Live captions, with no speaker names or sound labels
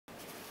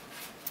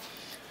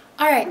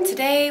Alright,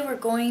 today we're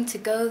going to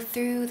go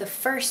through the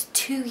first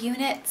 2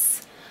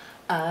 units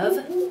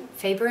of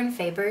Faber and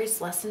Faber's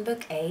Lesson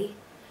Book A,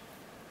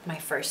 my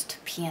first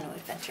piano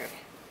adventure.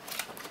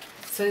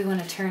 So we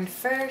want to turn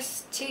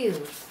first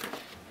to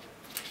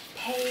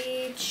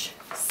page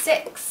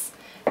 6,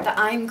 the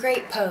I'm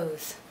Great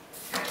pose.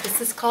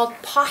 This is called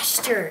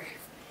posture.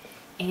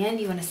 And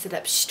you want to sit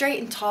up straight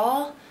and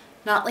tall,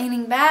 not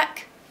leaning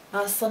back,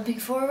 not slumping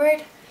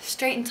forward,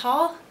 straight and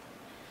tall.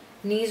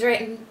 Knees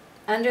right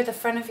under the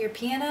front of your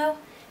piano,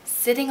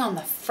 sitting on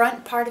the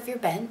front part of your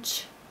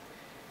bench.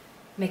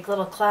 Make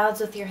little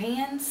clouds with your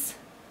hands.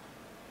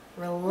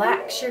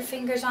 Relax your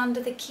fingers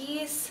onto the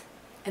keys,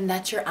 and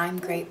that's your I'm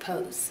Great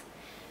pose.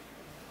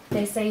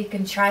 They say you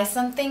can try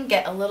something,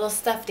 get a little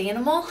stuffed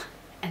animal,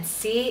 and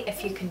see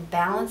if you can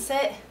balance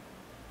it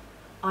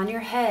on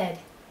your head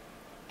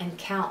and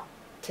count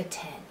to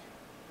 10.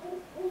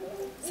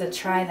 So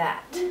try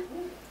that.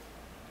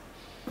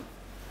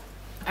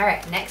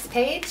 Alright, next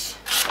page.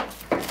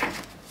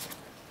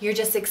 You're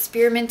just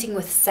experimenting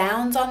with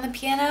sounds on the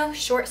piano,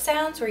 short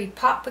sounds where you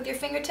pop with your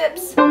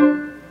fingertips.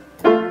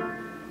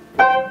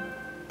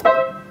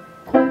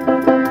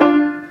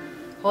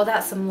 Hold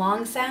out some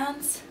long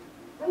sounds.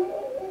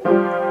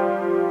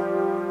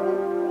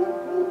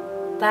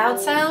 Loud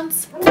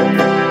sounds.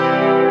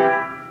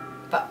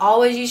 But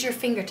always use your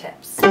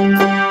fingertips.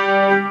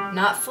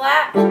 Not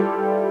flat.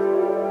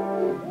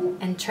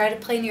 And try to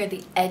play near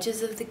the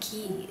edges of the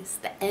keys,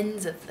 the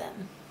ends of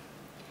them.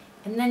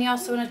 And then you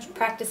also want to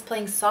practice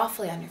playing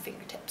softly on your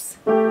fingertips.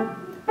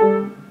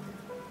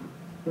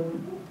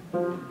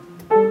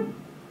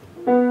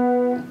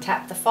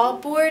 Tap the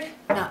fallboard,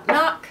 knock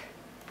knock,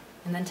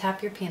 and then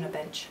tap your piano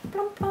bench.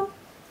 Plum, plum.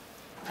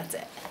 That's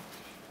it.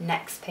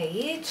 Next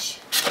page.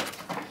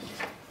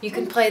 You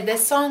can play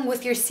this song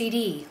with your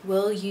CD,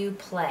 Will You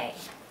Play?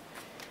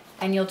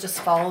 And you'll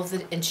just follow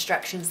the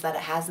instructions that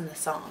it has in the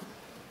song.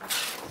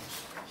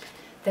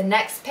 The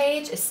next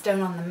page is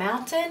Stone on the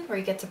Mountain, where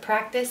you get to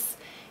practice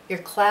your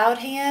cloud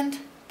hand,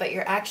 but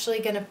you're actually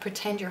going to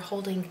pretend you're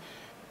holding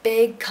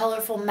big,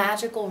 colorful,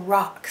 magical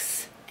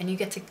rocks. And you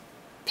get to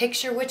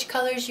picture which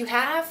colors you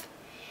have,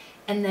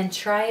 and then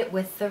try it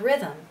with the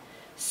rhythm.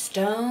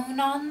 Stone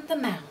on the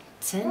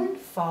mountain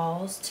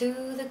falls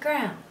to the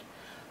ground.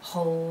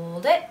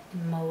 Hold it,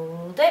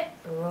 mold it,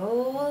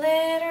 roll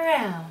it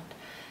around.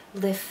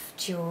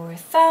 Lift your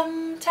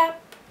thumb,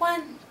 tap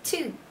 1,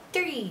 2,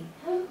 3.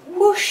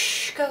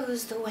 Whoosh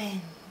goes the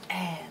wind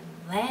and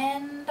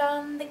land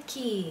on the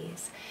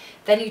keys.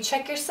 Then you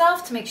check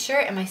yourself to make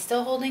sure, am I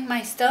still holding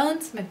my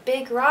stones, my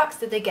big rocks?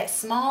 Did they get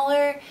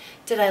smaller?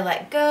 Did I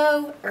let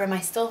go? Or am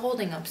I still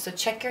holding them? So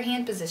check your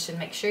hand position.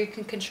 Make sure you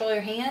can control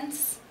your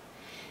hands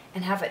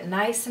and have it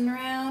nice and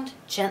round,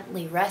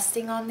 gently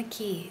resting on the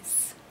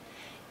keys.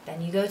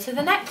 Then you go to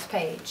the next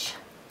page.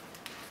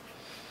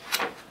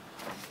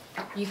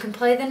 You can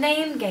play the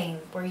name game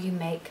where you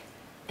make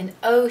an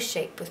O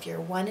shape with your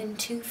 1 and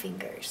 2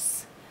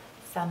 fingers.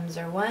 Thumbs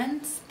are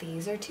 1s,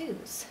 these are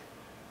 2s.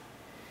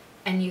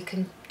 And you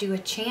can do a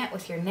chant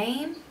with your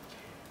name.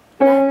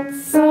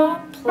 Let's all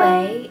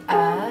play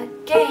a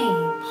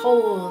game.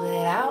 Hold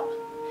it out.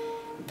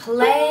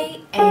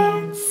 Play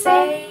and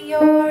say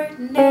your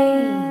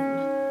name.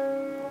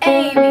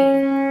 Amy.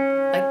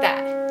 Like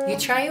that. You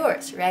try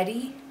yours.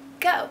 Ready?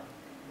 Go.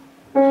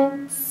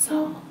 Let's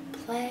all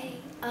play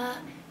a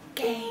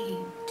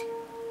game. 2,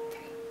 3,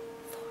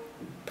 4.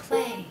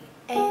 Play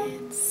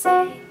and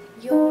say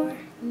your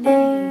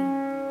name.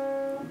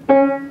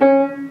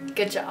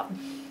 Good job.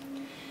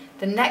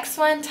 The next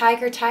one,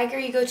 Tiger, Tiger,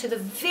 you go to the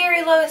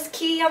very lowest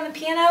key on the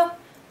piano,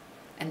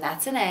 and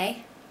that's an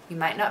A. You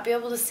might not be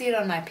able to see it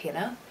on my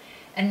piano.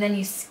 And then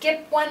you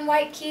skip 1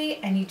 white key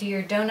and you do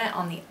your donut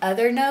on the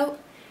other note,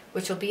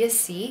 which will be a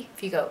C.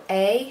 If you go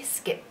A,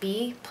 skip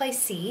B, play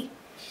C,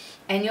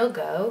 and you'll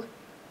go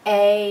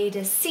A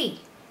to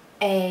C,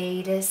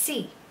 A to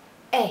C,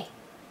 A,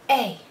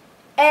 A,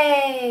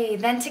 A.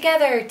 Then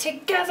together,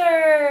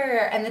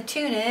 together. And the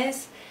tune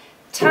is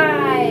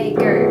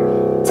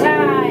Tiger,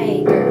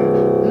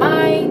 Tiger,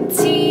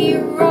 mighty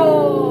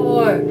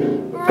roar,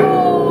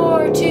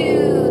 roar,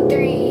 2,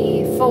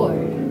 3, 4.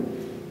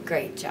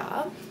 Great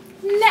job.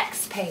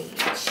 Next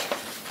page.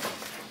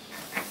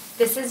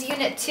 This is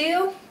unit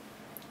 2,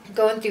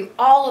 going through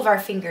all of our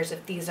fingers.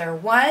 If these are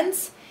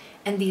 1s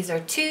and these are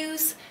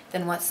 2s,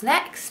 then what's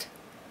next?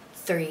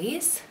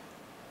 3s,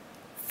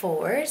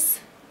 4s,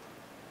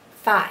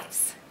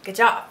 5s. Good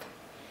job.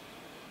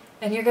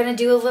 And you're going to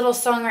do a little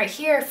song right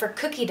here for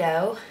cookie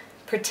dough,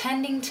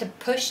 pretending to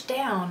push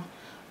down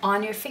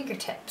on your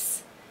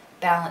fingertips.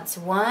 Balance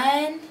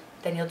 1,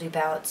 then you'll do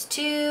balance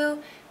 2,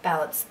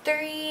 balance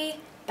 3,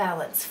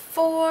 balance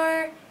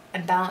 4,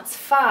 and balance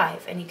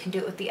 5. And you can do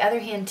it with the other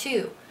hand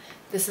too.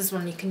 This is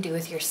one you can do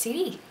with your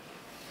CD.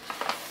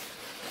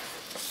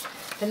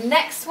 The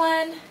next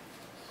one,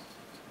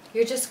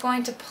 you're just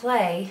going to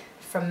play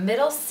from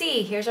middle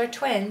C. Here's our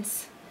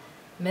twins.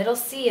 Middle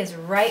C is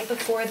right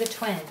before the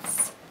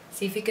twins.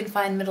 See if you can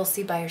find middle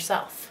C by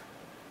yourself.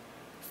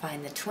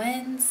 Find the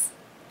twins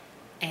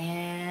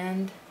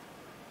and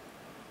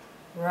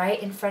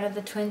right in front of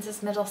the twins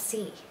is middle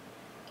C.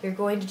 You're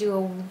going to do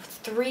a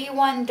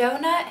 3-1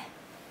 donut,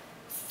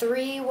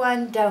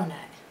 3-1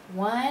 donut.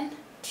 1,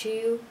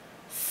 2,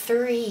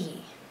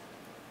 3.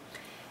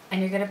 And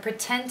you're going to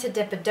pretend to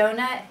dip a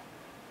donut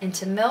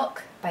into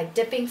milk by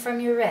dipping from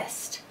your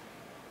wrist.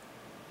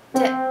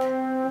 Dip,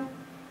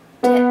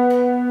 dip,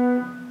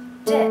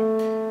 dip,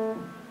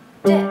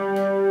 dip,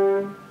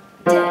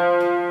 dip,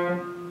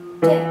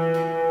 dip,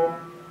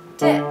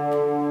 dip,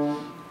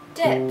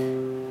 dip.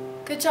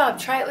 Good job.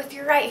 Try it with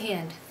your right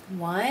hand.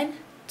 1,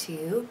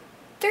 2,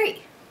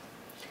 3.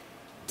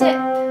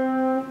 Dip,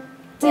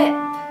 dip,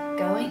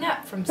 going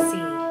up from C.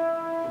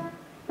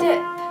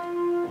 Dip,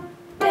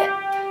 dip,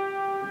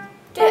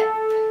 dip,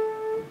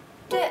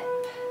 dip,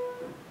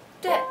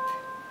 dip.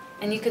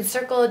 And you can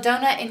circle a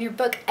donut in your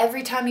book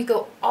every time you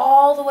go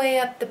all the way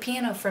up the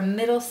piano from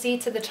middle C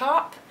to the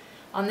top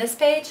on this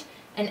page,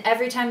 and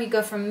every time you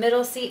go from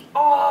middle C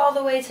all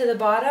the way to the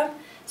bottom,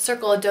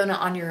 circle a donut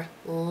on your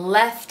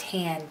left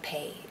hand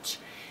page.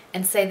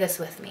 And say this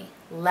with me.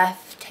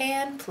 Left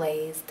hand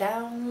plays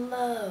down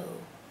low.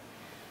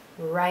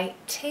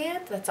 Right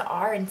hand, that's an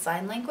R in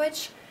sign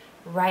language,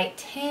 right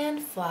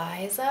hand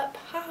flies up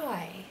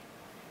high.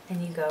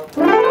 And you go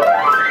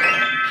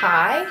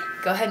high.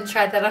 Go ahead and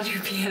try that on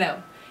your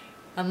piano,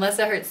 unless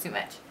it hurts too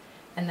much.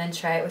 And then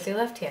try it with your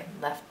left hand.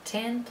 Left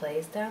hand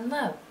plays down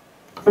low.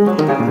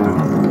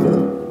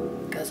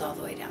 Goes all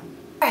the way down.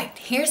 All right,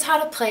 here's how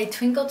to play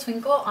Twinkle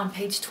Twinkle on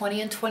page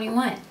 20 and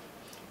 21.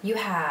 You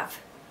have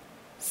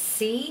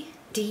C,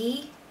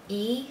 D,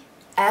 E,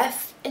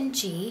 F, and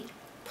G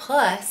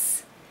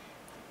plus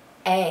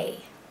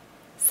A.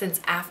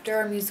 Since after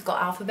our musical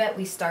alphabet,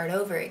 we start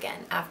over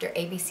again. After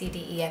A, B, C,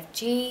 D, E, F,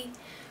 G,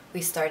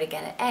 we start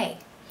again at A.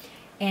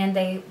 And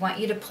they want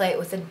you to play it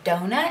with a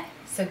donut.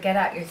 So get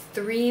out your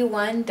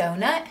 3-1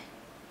 donut.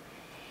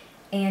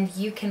 And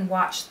you can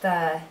watch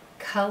the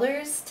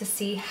colors to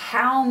see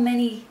how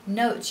many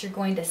notes you're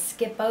going to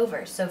skip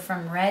over. So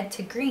from red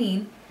to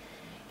green,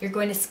 you're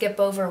going to skip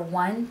over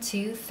 1,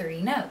 2,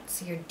 3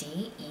 notes, your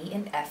D, E,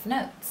 and F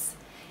notes.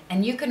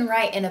 And you can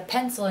write in a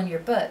pencil in your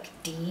book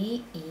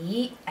D,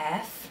 E,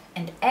 F,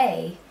 and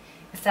A,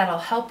 if that'll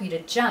help you to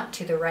jump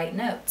to the right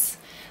notes.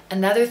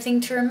 Another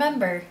thing to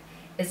remember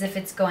is if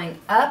it's going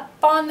up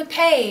on the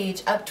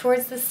page, up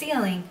towards the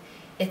ceiling,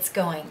 it's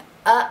going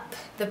up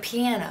the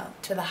piano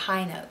to the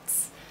high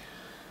notes.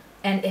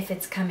 And if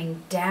it's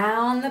coming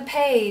down the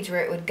page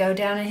where it would go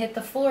down and hit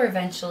the floor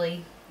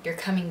eventually, you're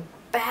coming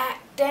back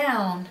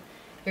down,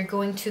 you're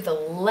going to the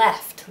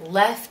left.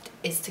 Left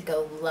is to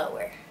go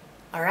lower.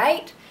 All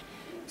right?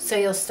 So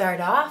you'll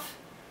start off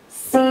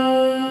C,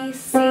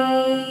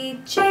 C,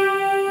 G,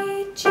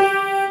 G,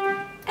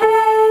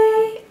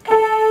 A,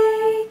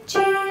 G.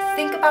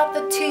 Think about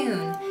the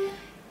tune.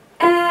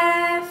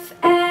 F,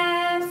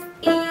 F,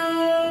 E,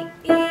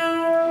 E,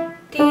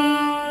 D,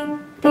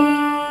 D,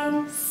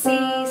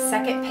 C.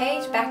 Second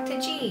page, back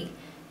to G.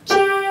 G,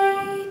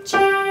 G,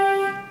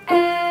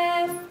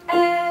 F,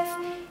 F,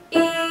 E,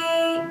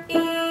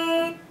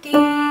 E, D,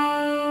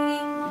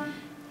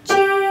 G,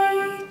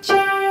 G,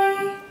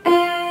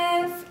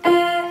 F,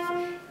 F,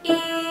 E,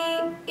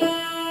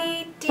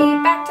 E, D.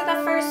 Back to the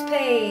first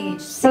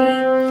page. C,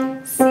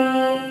 C,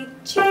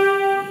 G,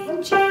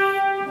 G,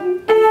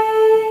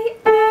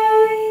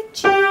 A,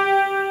 G,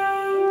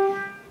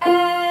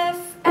 F,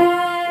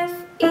 F,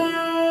 E,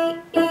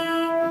 E,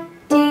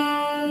 D,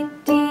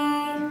 D,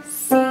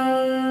 C.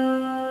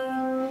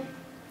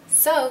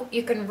 So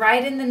you can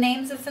write in the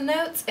names of the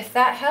notes if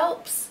that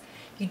helps.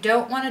 You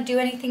don't want to do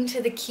anything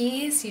to the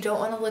keys. You don't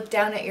want to look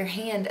down at your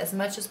hand as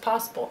much as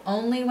possible.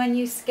 Only when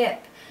you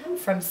skip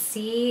from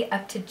C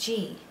up to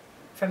G.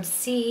 From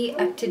C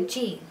up to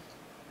G.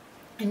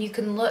 And you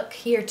can look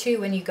here too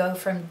when you go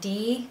from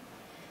D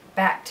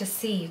back to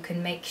C. You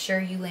can make sure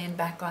you land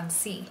back on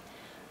C.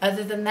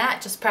 Other than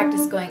that, just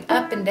practice going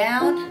up and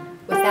down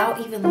without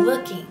even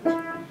looking.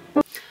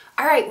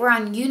 All right, we're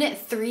on Unit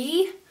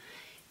 3.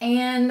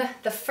 And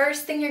the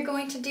first thing you're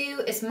going to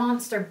do is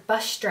Monster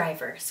Bus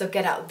Driver. So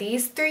get out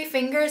these 3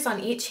 fingers on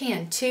each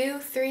hand, 2,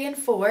 3, and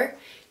 4.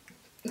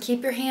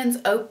 Keep your hands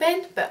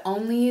open, but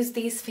only use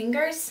these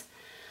fingers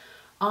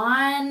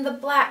on the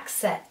black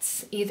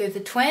sets. Either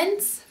the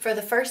twins for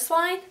the first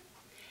line,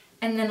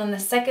 and then on the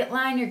second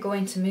line, you're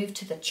going to move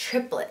to the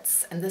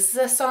triplets. And this is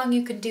a song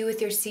you could do with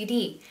your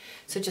CD.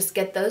 So just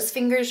get those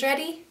fingers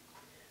ready.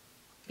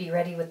 Be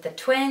ready with the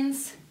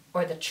twins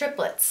or the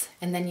triplets,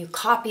 and then you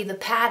copy the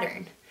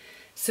pattern.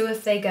 So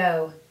if they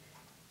go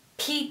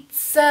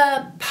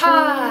pizza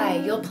pie,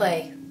 you'll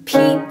play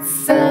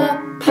pizza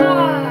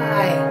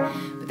pie.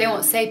 But they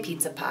won't say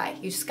pizza pie.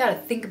 You just gotta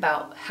think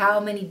about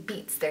how many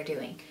beats they're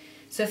doing.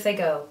 So if they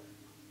go,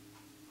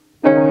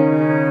 you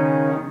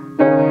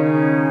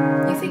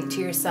think to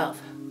yourself,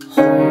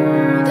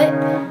 hold it,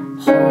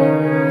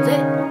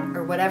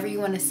 or whatever you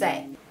want to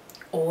say.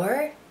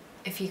 Or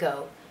if you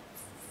go,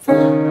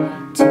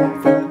 fly to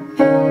the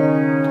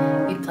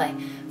moon, you play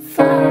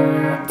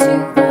fly to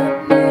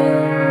the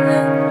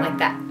moon, like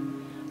that.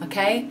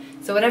 Okay?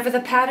 So whatever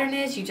the pattern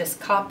is, you just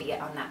copy it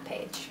on that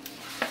page.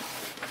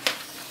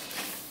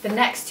 The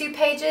next 2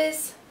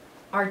 pages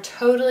are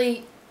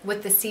totally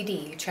with the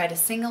CD. You try to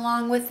sing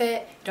along with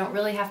it. You don't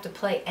really have to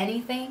play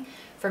anything.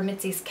 For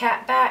Mitzi's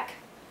cat back,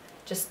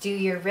 just do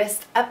your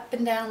wrist up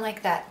and down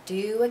like that.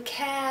 Do a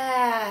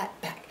cat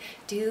back.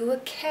 Do a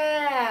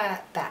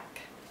cat back.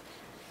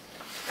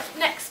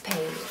 Next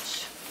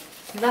page.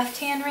 Left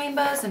hand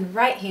rainbows and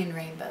right hand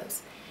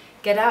rainbows.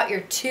 Get out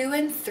your 2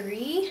 and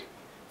 3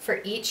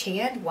 for each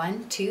hand.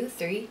 1, 2,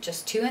 3.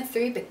 Just 2 and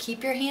 3, but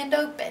keep your hand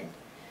open.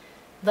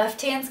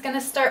 Left hand's going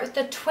to start with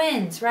the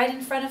twins right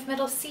in front of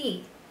middle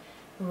C.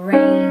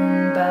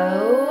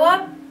 Rainbow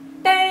up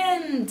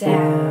and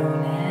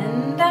down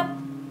and up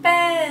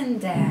and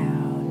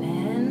down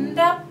and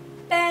up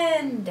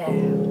and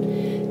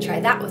down. Try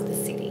that with the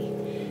CD.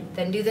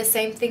 Then do the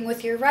same thing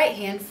with your right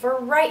hand for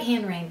right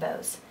hand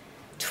rainbows.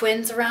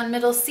 Twins around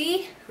middle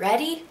C.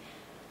 Ready?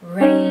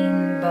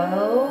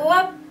 Rainbow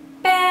up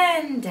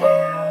and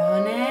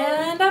down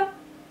and up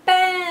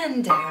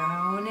and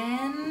down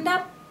and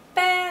up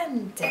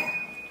and down.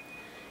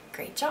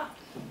 Great job.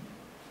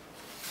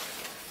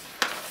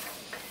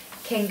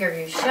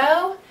 Kangaroo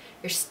show.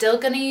 You're still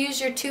going to use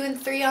your 2 and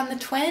 3 on the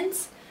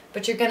twins,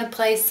 but you're going to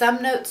play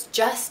some notes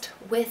just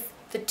with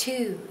the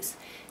 2s.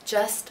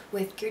 Just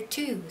with your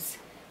 2s.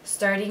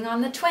 Starting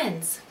on the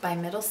twins by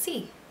middle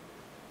C.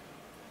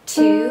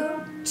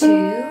 2,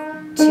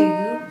 2,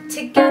 2,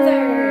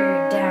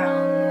 together,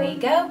 down we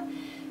go.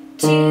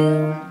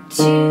 2,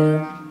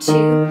 2,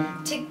 2,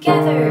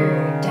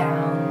 together,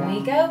 down we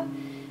go.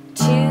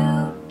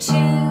 2,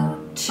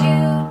 2,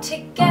 2,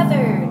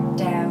 together,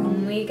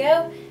 down we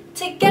go.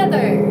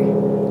 Together.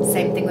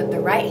 Same thing with the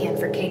right hand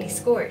for Katie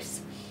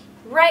scores.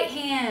 Right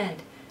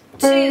hand.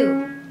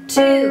 2,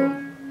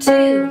 2,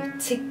 2,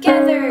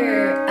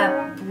 together,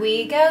 up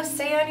we go.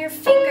 Say on your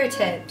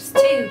fingertips.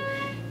 2,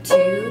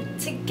 2,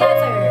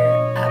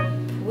 together, up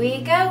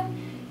we go.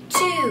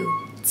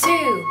 2,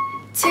 2,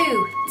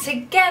 2,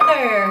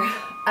 together,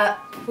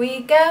 up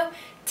we go.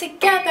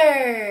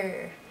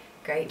 Together.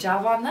 Great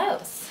job on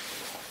those.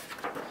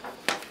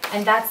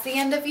 And that's the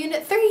end of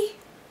Unit 3.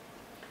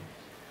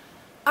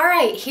 All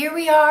right, here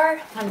we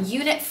are on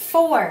Unit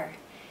 4.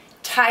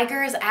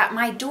 Tigers at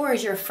My Door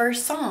is your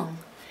first song.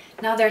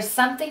 Now there's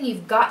something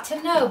you've got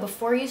to know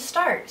before you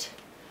start.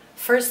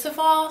 First of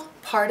all,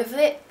 part of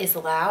it is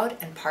loud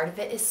and part of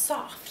it is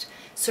soft.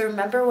 So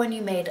remember when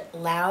you made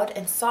loud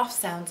and soft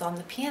sounds on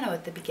the piano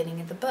at the beginning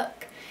of the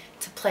book.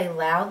 To play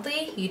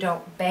loudly, you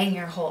don't bang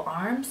your whole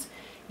arms.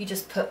 You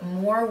just put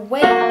more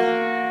weight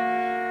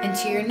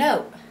into your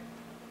note.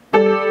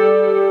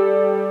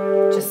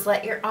 Just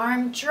let your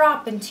arm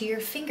drop into your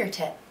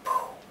fingertip,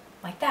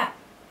 like that.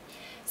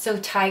 So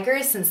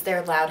tigers, since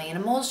they're loud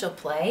animals, you'll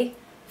play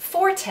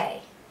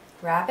forte.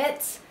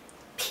 Rabbits,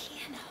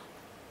 piano.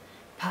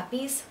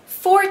 Puppies,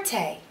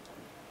 forte.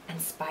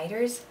 And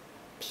spiders,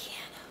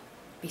 piano.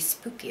 It'd be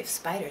spooky if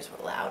spiders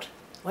were loud,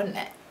 wouldn't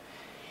it?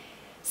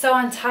 So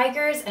on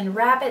tigers and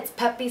rabbits,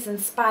 puppies, and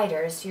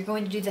spiders, you're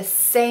going to do the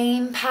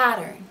same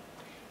pattern.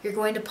 You're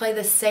going to play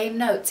the same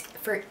notes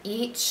for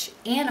each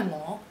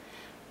animal,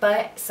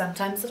 but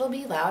sometimes it'll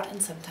be loud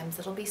and sometimes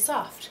it'll be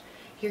soft.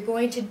 You're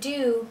going to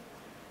do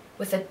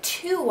with a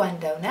 2-1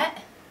 donut,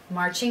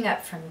 marching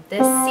up from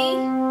this C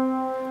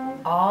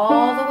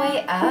all the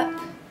way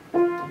up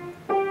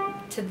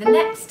to the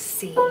next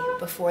C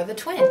before the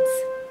twins.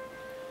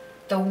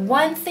 The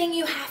one thing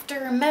you have to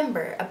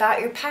remember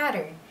about your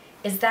pattern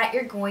is that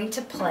you're going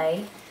to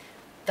play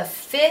the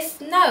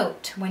 5th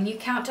note when you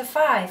count to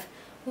 5.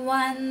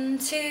 1,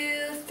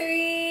 2,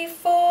 3,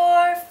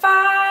 4,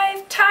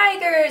 5,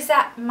 tigers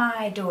at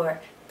my door.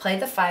 Play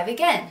the 5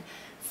 again.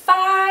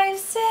 5,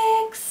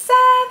 6, 7,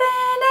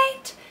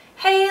 8,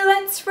 hey,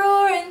 let's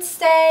roar and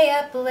stay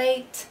up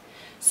late.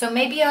 So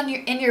maybe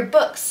in your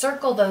book,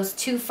 circle those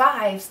 2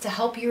 5s to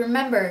help you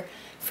remember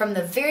from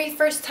the very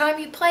first time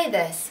you play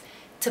this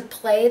to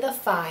play the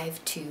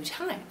 5 2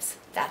 times.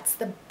 That's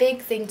the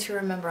big thing to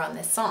remember on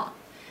this song.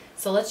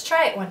 So let's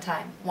try it one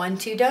time. 1,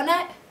 2,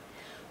 donut.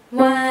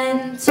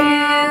 1, 2,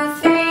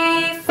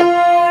 3,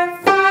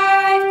 4, 5,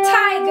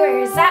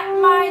 tigers at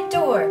my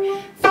door.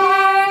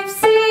 5,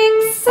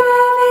 6, 7,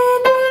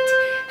 8,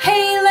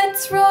 hey,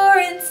 let's roar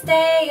and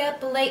stay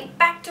up late.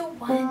 Back to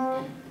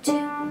 1,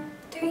 2,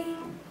 3,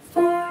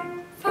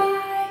 4,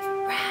 5,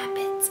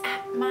 rabbits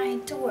at my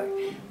door.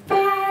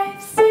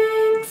 5,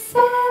 6,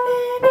 7,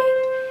 8,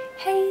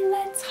 hey,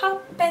 let's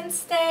hop and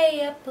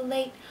stay up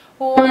late.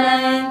 1,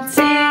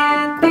 2,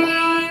 3,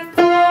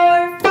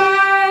 4,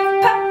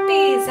 5,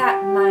 puppies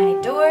at my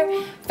door.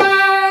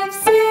 5,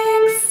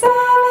 6, 7,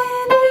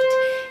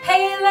 8,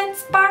 hey,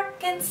 let's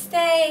bark and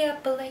stay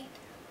up late.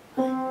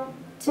 1,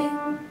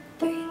 2,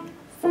 3,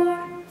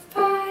 4,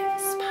 5,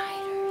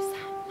 spiders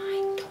at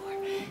my door.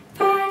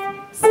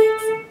 5,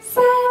 6,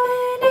 7,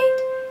 8,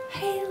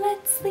 hey,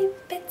 let's sleep,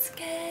 it's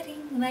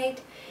getting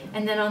late.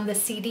 And then on the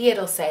CD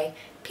it'll say,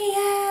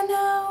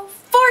 piano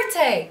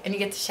forte, and you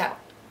get to shout,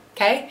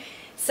 okay?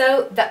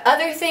 So the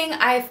other thing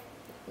I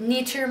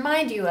need to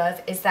remind you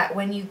of is that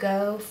when you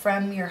go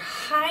from your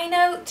high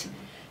note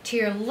to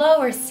your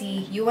lower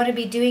C, you want to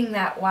be doing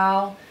that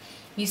while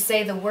you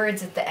say the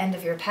words at the end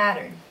of your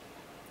pattern.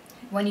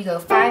 When you go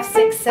 5,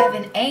 6,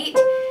 7, 8,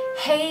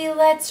 hey,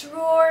 let's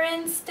roar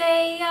and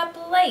stay up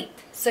late.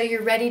 So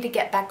you're ready to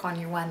get back on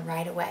your one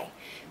right away.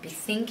 Be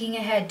thinking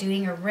ahead,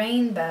 doing a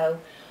rainbow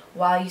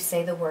while you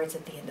say the words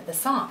at the end of the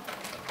song.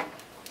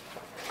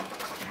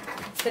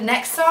 The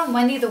next song,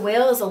 Wendy the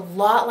Whale, is a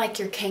lot like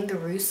your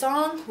kangaroo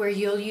song, where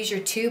you'll use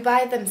your 2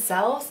 by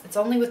themselves. It's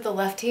only with the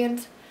left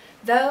hand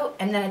though,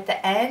 and then at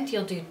the end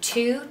you'll do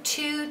 2,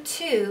 2,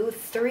 2,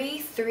 3,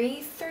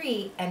 3,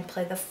 3, and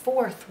play the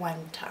 4th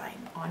one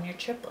time on your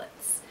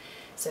triplets.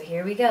 So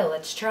here we go,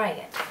 let's try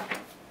it.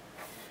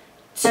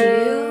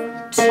 2,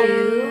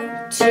 2,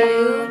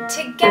 2,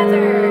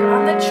 together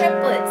on the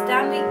triplets,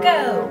 down we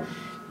go.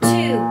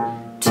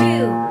 2,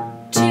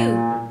 2,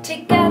 2,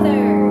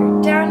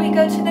 together, down we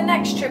go to the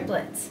next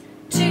triplets.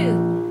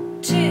 2,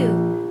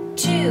 2,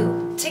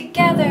 2,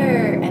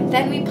 together, and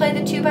then we play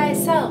the 2 by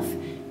itself.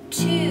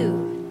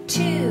 2,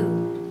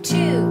 2,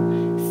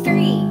 2,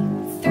 3,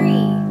 3,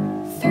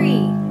 3,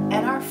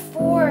 and our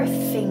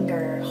 4th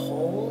finger.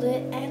 Hold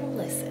it and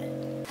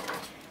listen.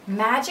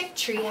 Magic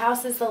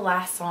Treehouse is the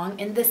last song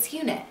in this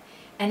unit,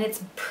 and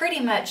it's pretty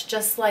much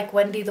just like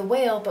Wendy the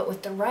Whale, but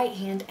with the right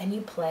hand, and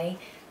you play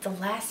the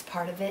last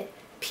part of it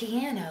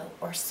piano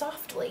or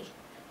softly.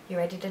 You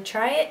ready to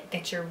try it?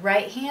 Get your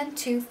right hand,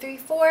 2, 3,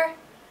 4,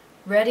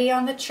 ready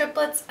on the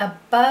triplets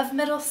above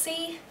middle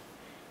C.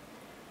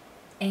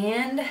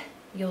 And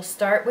you'll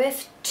start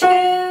with 2,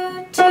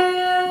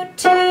 2,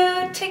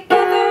 2,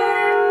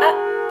 together,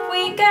 up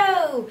we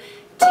go.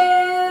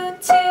 2,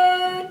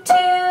 2,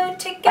 2,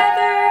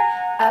 together,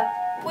 up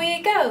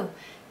we go.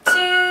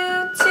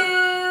 2,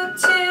 2,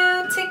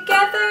 2,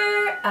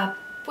 together, up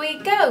we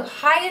go.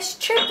 Highest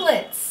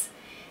triplets.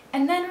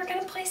 And then we're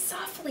going to play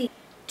softly.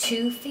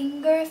 2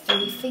 finger,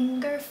 3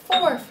 finger,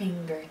 4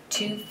 finger,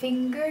 2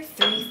 finger,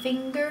 3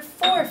 finger,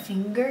 4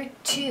 finger,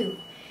 2.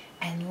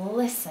 And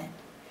listen.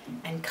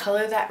 And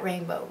color that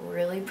rainbow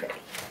really pretty.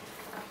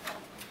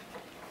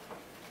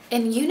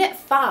 In Unit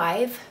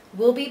 5,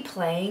 we'll be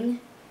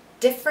playing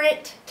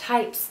different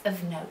types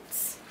of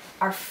notes.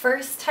 Our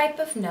first type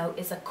of note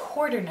is a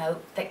quarter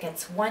note that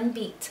gets 1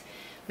 beat.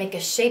 Make a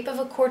shape of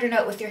a quarter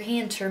note with your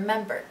hand to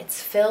remember.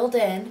 It's filled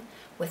in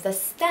with a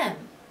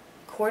stem.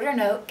 Quarter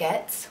note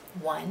gets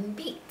 1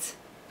 beat.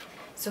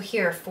 So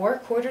here are 4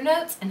 quarter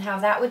notes, and how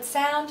that would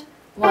sound: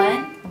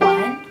 1,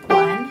 1,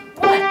 1,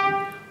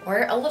 1.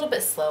 Or a little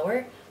bit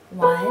slower.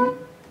 1,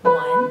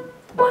 1,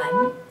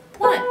 1,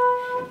 1.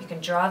 You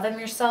can draw them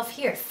yourself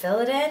here. Fill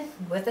it in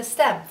with a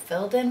stem.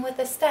 Filled in with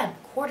a stem.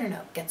 Quarter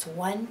note gets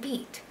 1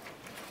 beat.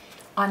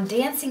 On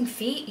Dancing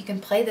Feet, you can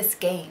play this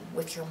game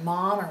with your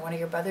mom or one of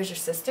your brothers or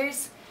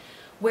sisters,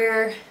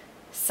 where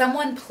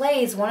someone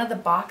plays one of the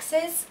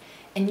boxes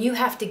and you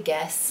have to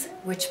guess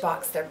which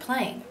box they're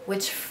playing,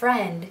 which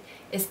friend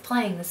is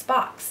playing this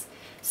box.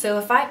 So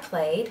if I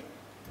played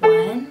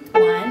 1,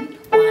 1,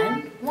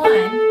 1,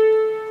 1,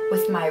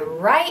 with my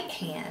right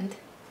hand,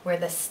 where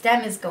the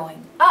stem is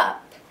going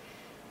up,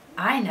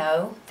 I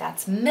know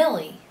that's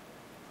Millie.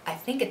 I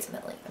think it's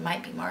Millie. It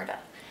might be Marta.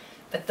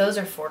 But those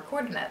are 4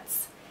 quarter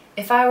notes.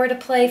 If I were to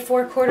play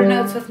 4 quarter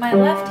notes with my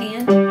left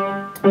hand,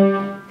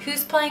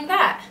 who's playing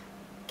that?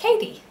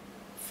 Katie.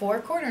 4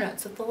 quarter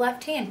notes with the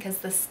left hand because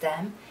the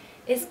stem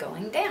is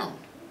going down.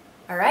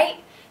 All right?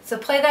 So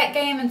play that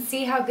game and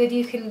see how good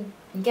you can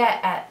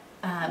get at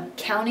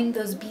counting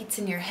those beats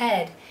in your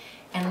head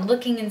and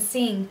looking and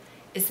seeing,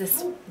 is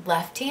this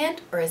left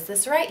hand or is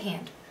this right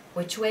hand?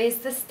 Which way is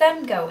the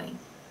stem going?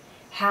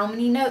 How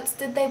many notes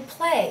did they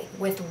play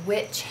with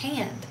which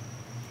hand?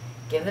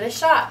 Give it a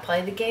shot.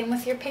 Play the game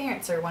with your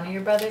parents or one of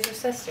your brothers or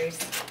sisters.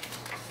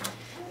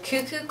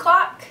 Cuckoo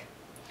Clock.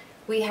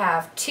 We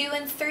have 2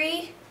 and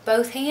 3,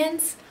 both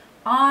hands,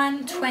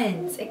 on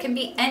twins. It can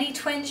be any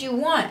twins you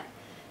want,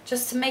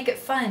 just to make it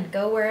fun.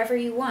 Go wherever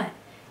you want.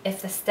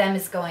 If the stem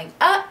is going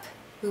up,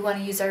 we want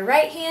to use our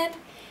right hand.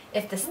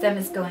 If the stem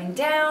is going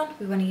down,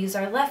 we want to use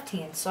our left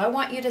hand. So I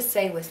want you to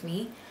say with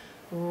me,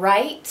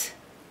 right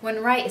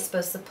when right is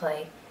supposed to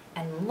play,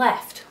 and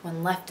left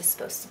when left is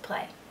supposed to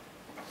play.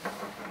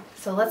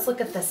 So let's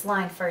look at this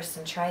line first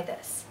and try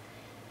this.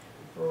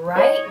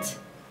 Right,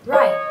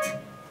 right,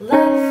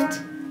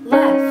 left,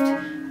 left,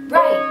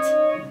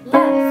 right,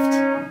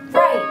 left,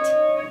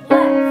 right,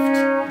 left.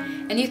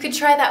 And you could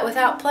try that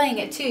without playing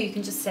it too. You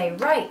can just say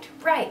right,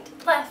 right,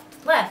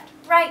 left, left,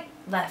 right,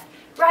 left,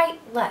 right,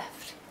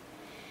 left.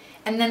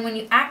 And then when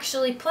you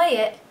actually play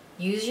it,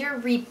 use your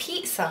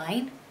repeat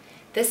sign.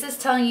 This is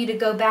telling you to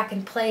go back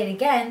and play it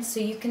again so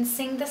you can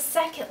sing the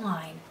second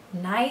line,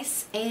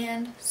 nice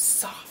and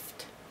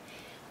soft.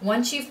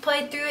 Once you've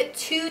played through it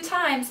 2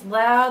 times,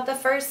 loud the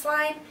first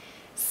line,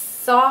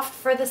 soft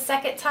for the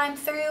second time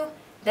through,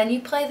 then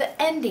you play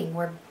the ending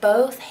where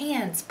both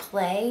hands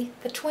play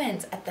the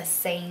twins at the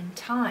same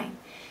time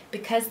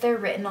because they're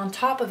written on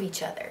top of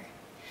each other.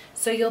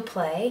 So you'll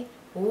play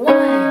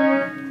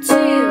 1,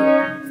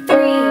 2,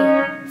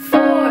 3,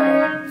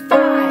 4,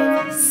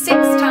 5, 6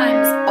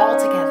 times all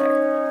together.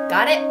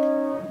 Got it?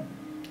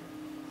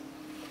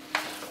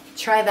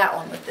 Try that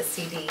one with the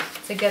CD.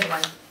 It's a good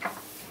one.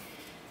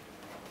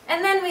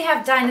 And then we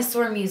have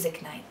Dinosaur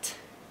Music Night.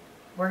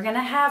 We're going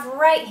to have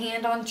right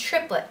hand on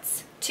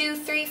triplets. 2,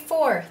 3,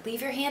 4.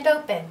 Leave your hand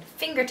open.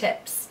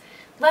 Fingertips.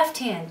 Left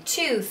hand.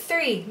 2,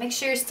 3. Make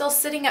sure you're still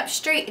sitting up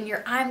straight in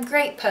your I'm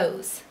great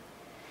pose.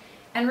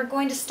 And we're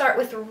going to start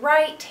with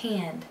right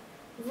hand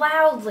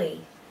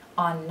loudly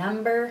on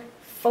number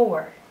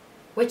 4.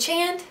 Which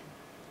hand?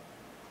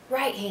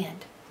 Right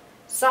hand.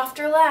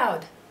 Soft or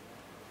loud?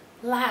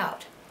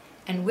 Loud.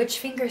 And which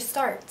finger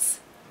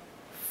starts?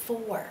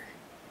 4.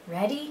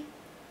 Ready?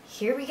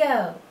 Here we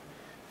go.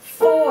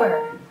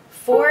 4.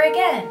 4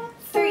 again.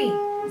 3.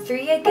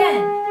 3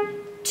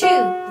 again. 2.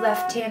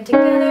 Left hand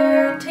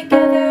together,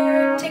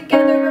 together,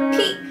 together.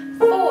 Repeat.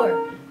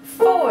 4.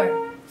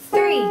 4.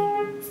 3.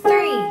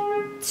 3.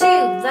 2.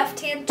 Left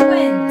hand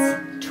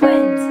twins,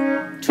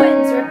 twins,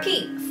 twins.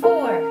 Repeat.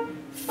 4.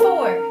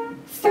 4.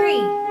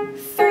 3.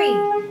 3.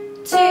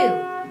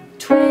 2.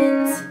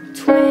 Twins,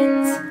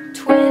 twins,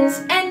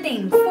 twins.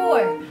 Ending.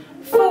 4.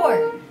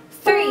 4.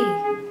 3.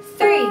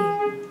 3.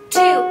 2.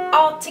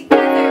 All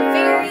together.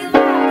 Very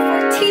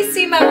loud.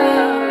 Fortissimo.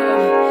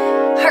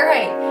 All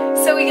right.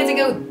 So we get to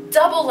go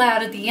double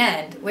loud at the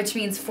end, which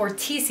means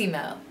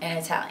fortissimo in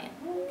Italian.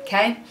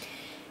 Okay?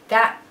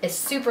 That is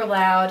super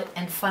loud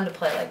and fun to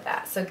play like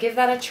that. So give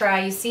that a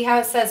try. You see how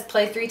it says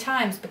play 3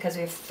 times because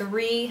we have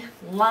 3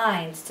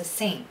 lines to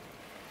sing.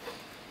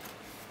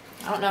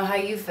 I don't know how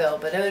you feel,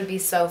 but it would be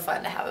so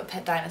fun to have a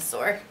pet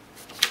dinosaur.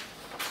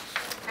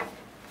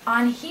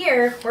 On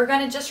here, we're going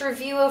to just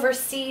review over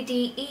C,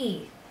 D,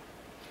 E.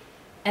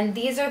 And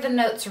these are the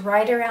notes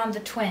right around the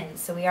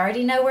twins. So we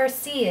already know where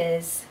C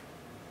is.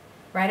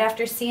 Right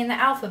after C in the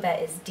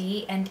alphabet is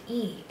D and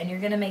E. And you're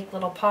going to make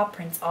little paw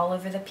prints all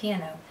over the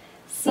piano.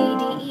 C,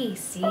 D, E,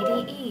 C,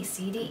 D, E,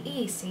 C, D,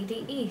 E, C,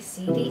 D, E,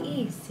 C, D,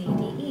 E, C,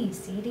 D, E,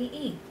 C, D,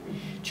 E.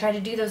 Try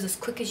to do those as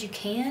quick as you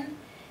can,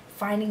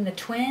 finding the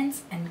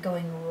twins and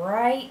going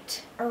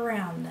right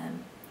around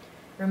them.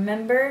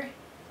 Remember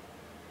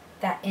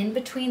that in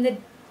between the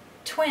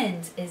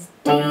twins is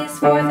D is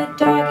for the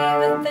doggy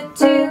with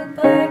the 2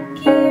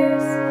 black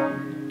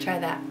ears. Try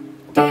that.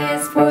 D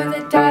is for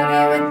the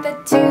doggy with the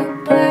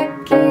 2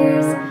 black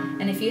ears.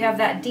 And if you have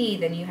that D,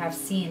 then you have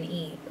C and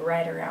E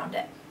right around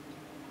it.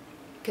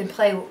 You can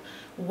play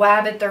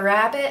Wabbit the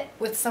Rabbit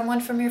with someone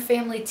from your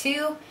family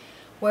too,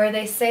 where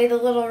they say the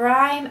little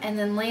rhyme and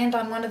then land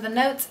on one of the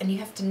notes and you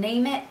have to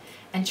name it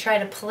and try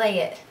to play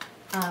it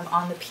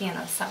on the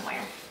piano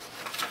somewhere.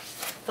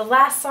 The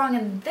last song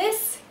in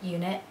this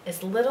unit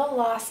is Little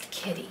Lost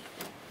Kitty,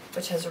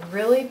 which has a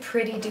really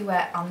pretty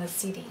duet on the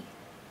CD.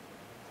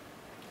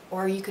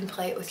 Or you can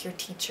play it with your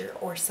teacher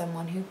or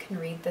someone who can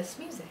read this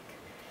music.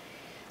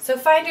 So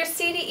find your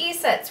CDE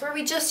sets where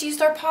we just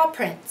used our paw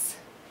prints.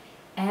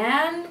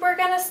 And we're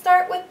going to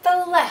start with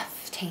the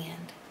left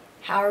hand.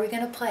 How are we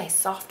going to play?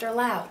 Soft or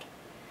loud?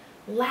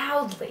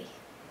 Loudly.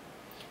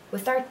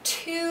 With our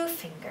 2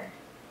 finger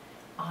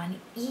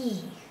on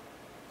E.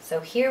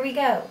 So here we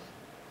go.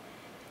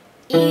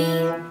 E,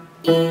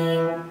 E,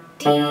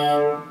 D,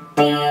 D,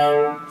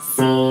 C,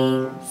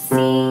 C,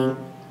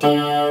 D,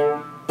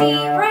 D.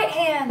 Right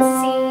hand,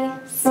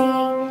 C, C,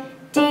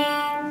 D,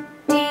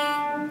 D,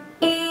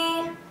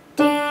 E, D,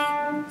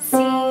 C,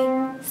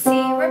 C.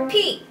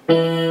 Repeat. E,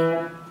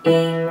 E,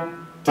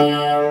 D,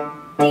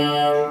 D,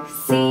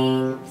 C,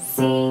 C,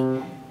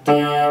 D,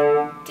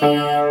 D,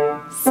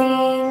 C,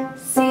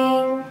 C,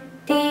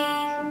 D,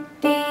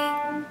 D,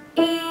 E,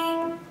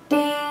 D,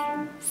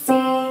 C,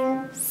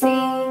 C.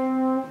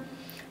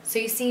 So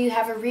you see you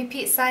have a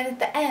repeat sign at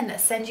the end that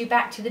sends you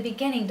back to the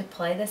beginning to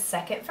play the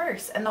second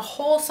verse. And the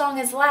whole song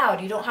is loud.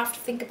 You don't have to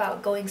think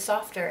about going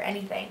softer or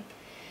anything.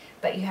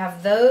 But you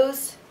have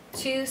those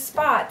 2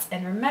 spots.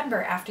 And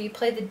remember, after you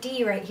play the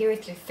D right here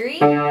with your 3,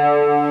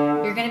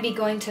 you're going to be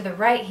going to the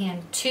right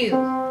hand 2.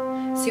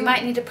 So you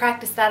might need to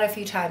practice that a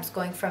few times,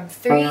 going from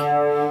 3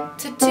 to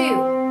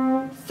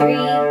 2, 3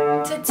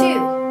 to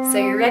 2. So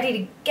you're ready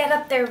to get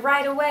up there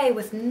right away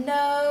with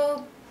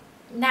no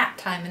nap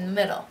time in the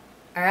middle.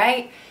 All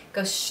right?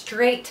 Go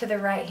straight to the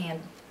right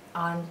hand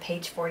on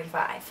page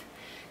 45.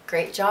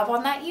 Great job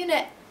on that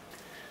unit.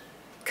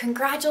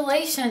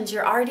 Congratulations,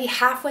 you're already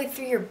halfway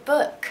through your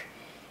book.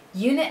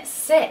 Unit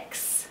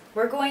 6,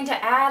 we're going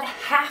to add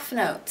half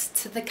notes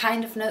to the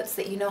kind of notes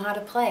that you know how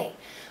to play.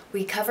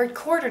 We covered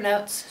quarter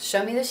notes.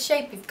 Show me the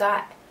shape you've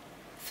got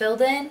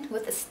filled in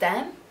with a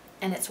stem,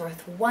 and it's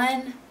worth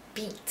 1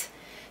 beat.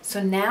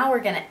 So now we're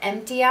going to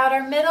empty out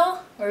our middle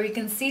where we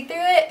can see through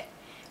it.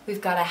 We've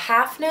got a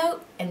half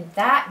note, and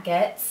that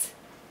gets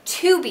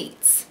 2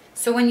 beats.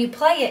 So when you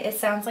play it, it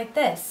sounds like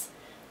this.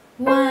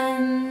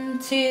 1,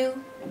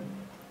 2.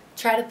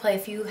 Try to play a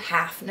few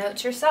half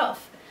notes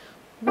yourself.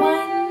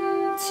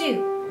 1,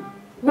 2.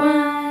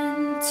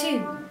 1, 2.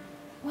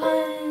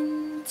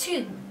 1,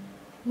 2.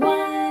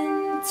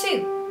 1,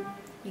 2.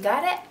 You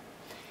got it?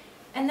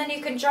 And then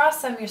you can draw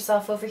some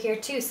yourself over here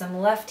too. Some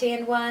left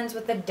hand ones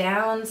with a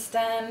down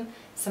stem,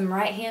 some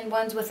right hand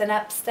ones with an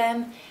up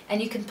stem,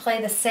 and you can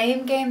play the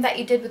same game that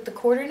you did with the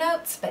quarter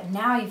notes, but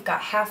now you've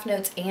got half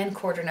notes and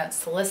quarter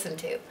notes to listen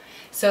to.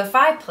 So if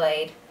I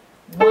played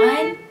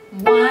 1,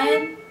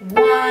 1,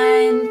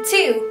 1,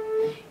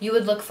 2, you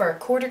would look for a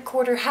quarter,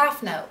 quarter,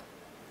 half note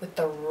with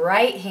the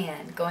right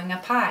hand going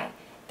up high.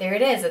 There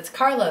it is, it's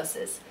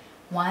Carlos's.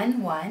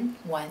 1, 1,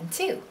 1,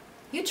 2.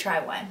 You try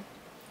one.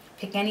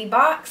 Pick any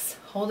box,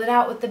 hold it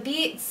out with the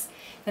beats,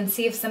 then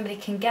see if somebody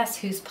can guess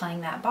who's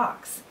playing that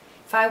box.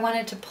 If I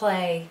wanted to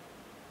play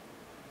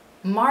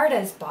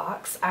Marta's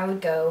box, I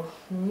would go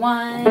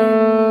 1, 2,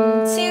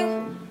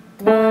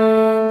 1,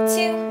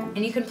 2,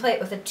 and you can play it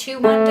with a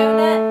 2-1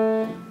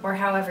 donut or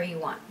however you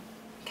want.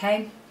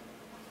 Okay?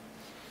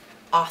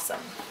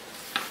 Awesome.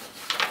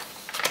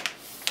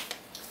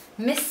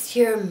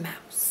 Monsieur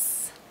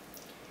Mouse.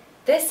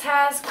 This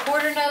has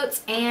quarter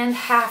notes and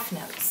half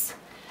notes.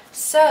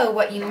 So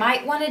what you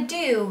might want to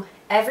do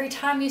every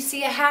time you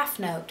see a half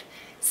note,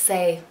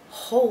 say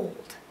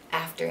hold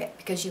after it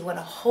because you want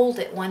to hold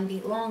it one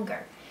beat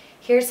longer.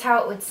 Here's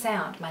how it would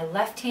sound. My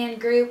left hand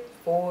group,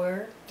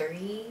 4,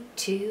 3,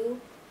 2,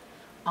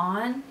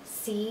 on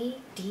C,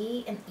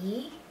 D, and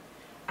E.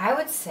 I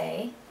would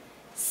say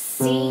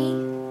C,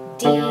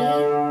 D, E,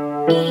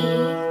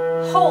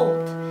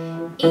 hold.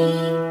 E,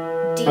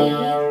 D,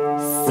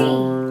 C,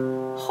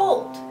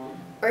 hold.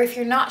 Or if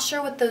you're not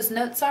sure what those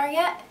notes are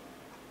yet,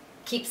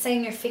 keep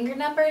saying your finger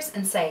numbers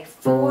and say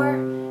 4,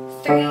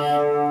 3,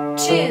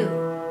 2,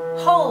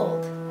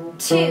 hold,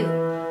 2,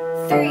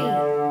 3,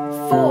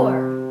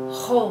 4,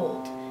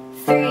 hold,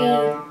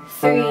 3,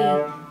 3,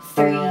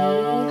 3,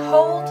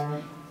 hold,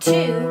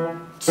 2,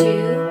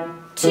 2,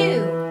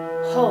 2,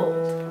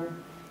 hold.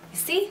 You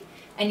see?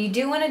 And you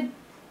do want to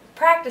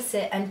practice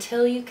it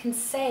until you can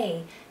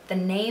say the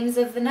names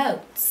of the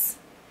notes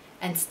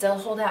and still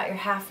hold out your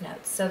half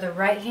notes. So the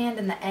right hand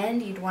in the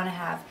end, you'd want to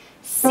have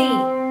C, D,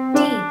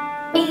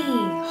 E,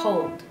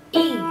 hold,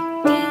 E,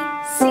 D,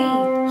 C,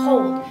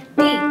 hold,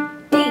 D,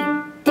 D,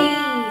 D,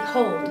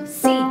 hold,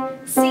 C,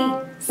 C,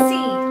 C,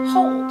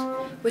 hold.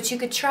 Which you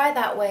could try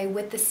that way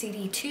with the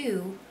CD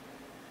too,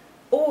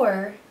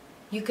 or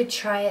you could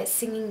try it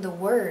singing the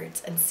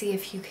words and see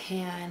if you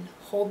can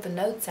hold the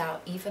notes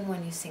out even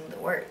when you sing the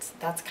words.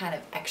 That's kind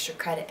of extra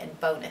credit and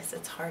bonus.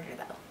 It's harder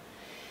though.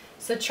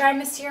 So try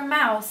Monsieur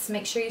Mouse.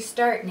 Make sure you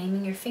start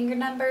naming your finger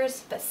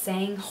numbers, but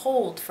saying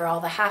hold for all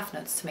the half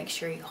notes to make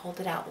sure you hold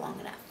it out long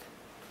enough.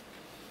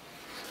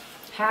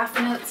 Half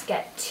notes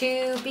get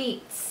 2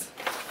 beats.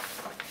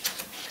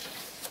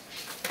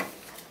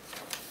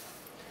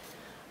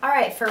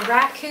 Alright, for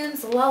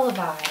Raccoon's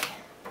Lullaby,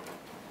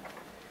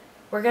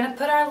 we're going to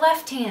put our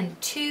left hand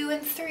 2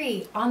 and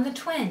 3 on the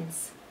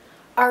twins.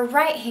 Our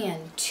right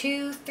hand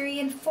 2, 3,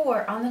 and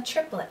 4 on the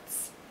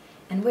triplets.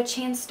 And which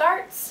hand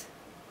starts?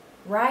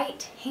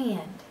 Right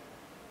hand,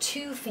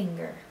 2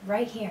 finger,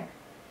 right here.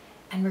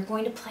 And we're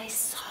going to play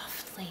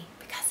softly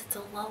because it's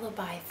a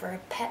lullaby for a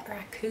pet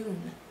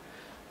raccoon.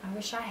 I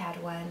wish I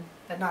had one,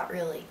 but not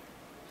really.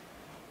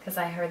 Because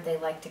I heard they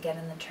like to get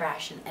in the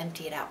trash and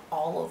empty it out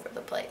all over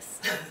the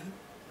place.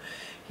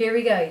 Here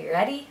we go, you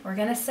ready? We're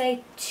going to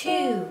say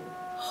 2,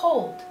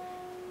 hold,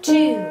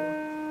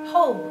 2,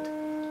 hold,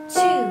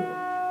 2,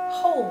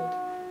 hold,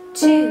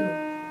 2,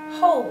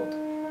 hold,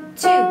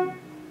 2,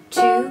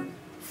 2,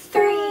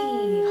 3,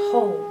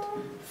 hold,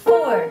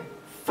 4,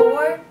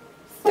 4,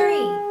 3,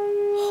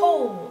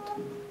 hold.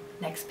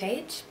 Next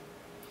page.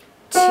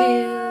 2,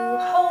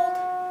 hold,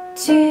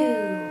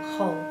 2,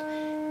 hold,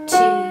 2,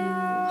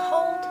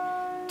 hold,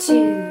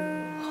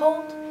 2,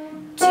 hold,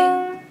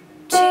 2,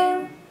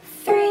 2,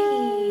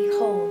 3,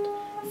 hold,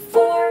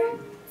 4,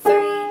 3,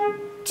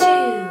 2,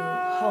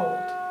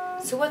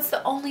 hold. So what's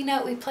the only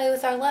note we play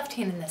with our left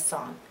hand in this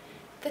song?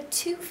 The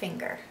 2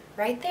 finger,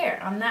 right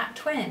there on that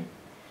twin.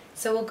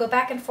 So we'll go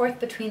back and forth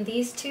between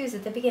these 2s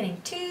at the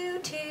beginning. 2,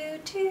 2,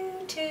 2,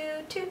 2,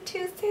 2,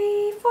 2,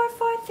 3, 4,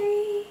 4,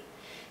 3.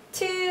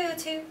 2,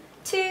 2,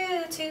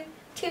 2, 2,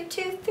 2,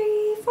 2,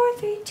 3, 4,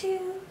 3,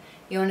 2.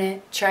 You want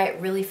to try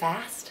it really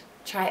fast?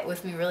 Try it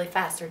with me really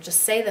fast, or just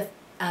say the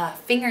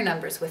finger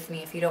numbers with me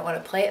if you don't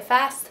want to play it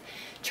fast.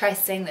 Try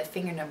saying the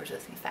finger numbers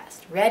with me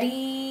fast.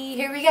 Ready?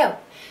 Here we go.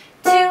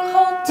 2,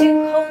 hold,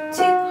 2, hold,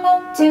 2,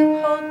 hold, 2,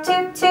 hold,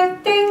 2,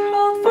 2, 3,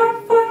 hold,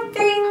 4, 4,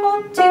 3,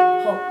 hold, 2,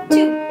 hold,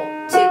 2,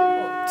 hold, 2,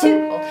 hold,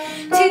 2, hold,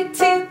 2,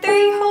 2,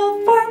 3,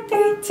 hold, 4,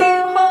 3, 2,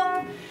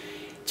 hold.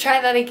 Try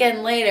that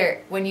again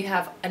later when you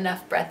have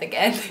enough breath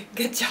again.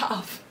 Good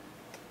job.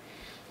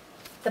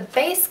 The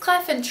bass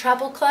clef and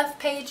treble clef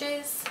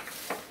pages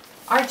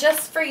are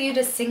just for you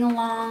to sing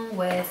along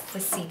with the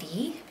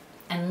CD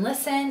and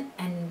listen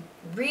and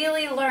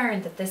really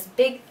learn that this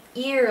big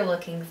ear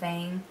looking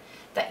thing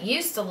that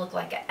used to look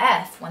like an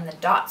F when the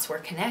dots were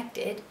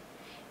connected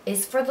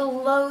is for the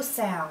low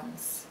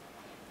sounds.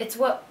 It's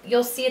what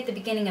you'll see at the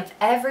beginning of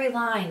every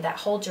line that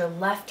holds your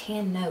left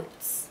hand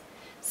notes.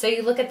 So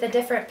you look at the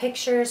different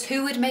pictures,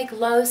 who would make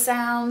low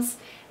sounds,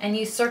 and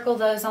you circle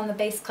those on the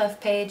bass clef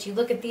page. You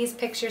look at these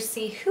pictures,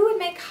 see who would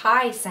make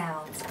high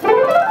sounds for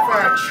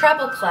our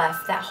treble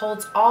clef that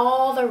holds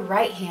all the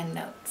right hand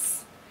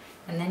notes.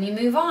 And then you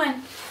move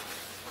on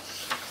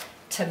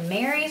to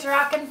Mary's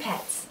Rockin'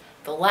 Pets,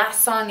 the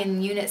last song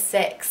in Unit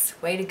 6.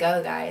 Way to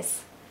go,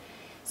 guys.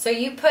 So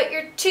you put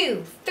your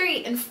 2,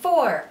 3, and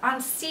 4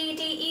 on C,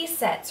 D, E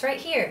sets right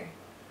here.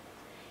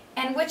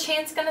 And which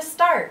hand's gonna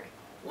start?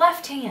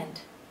 Left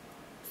hand.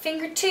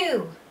 Finger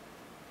 2.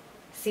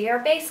 See our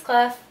bass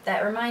clef?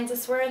 That reminds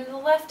us we're in the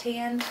left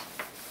hand,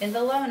 in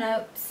the low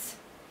notes.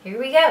 Here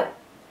we go.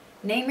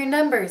 Name your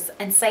numbers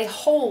and say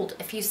hold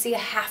if you see a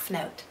half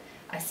note.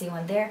 I see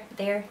one there,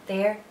 there,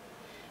 there,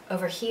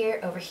 over here,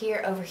 over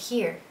here, over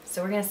here.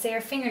 So we're going to say our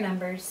finger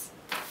numbers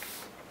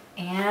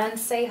and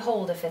say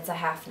hold if it's a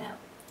half note.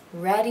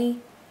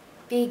 Ready,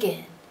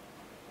 begin.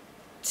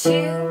 2,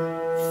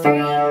 3,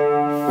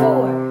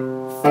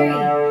 4, 3,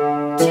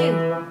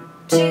 2,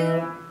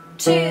 2,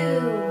 2,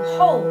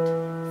 hold.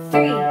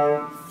 3,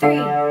 3,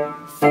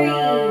 3,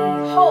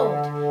 hold.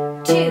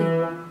 2,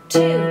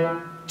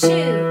 2, 2,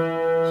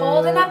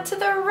 hold and up to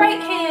the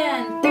right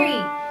hand.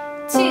 3,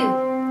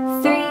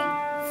 2, 3,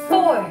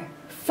 4,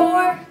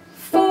 4,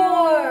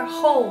 4,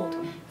 hold.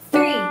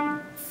 3,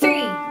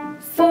 3,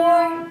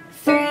 4,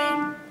 3,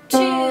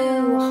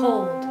 2,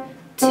 hold.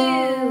 2,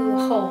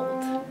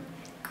 hold.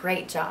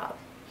 Great job.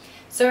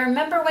 So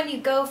remember, when you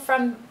go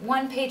from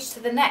one page to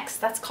the next,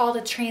 that's called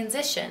a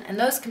transition, and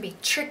those can be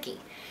tricky.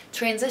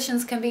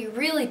 Transitions can be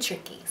really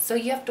tricky, so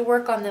you have to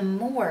work on them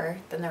more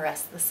than the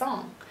rest of the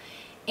song.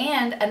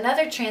 And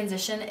another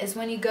transition is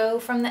when you go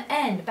from the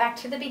end back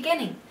to the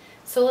beginning.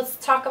 So let's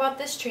talk about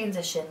this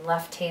transition.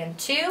 Left hand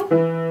 2,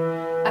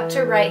 up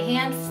to right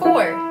hand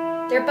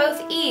 4. They're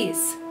both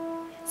E's.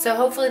 So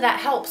hopefully that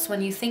helps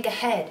when you think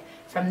ahead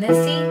from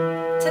this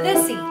E to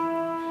this E.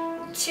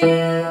 2,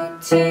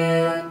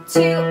 2,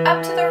 2,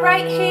 up to the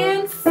right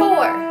hand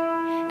 4.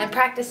 And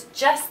practice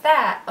just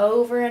that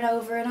over and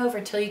over and over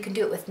till you can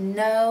do it with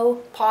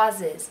no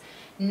pauses,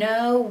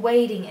 no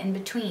waiting in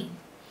between.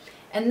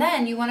 And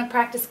then you want to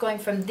practice going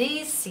from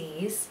these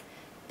C's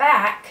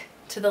back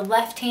to the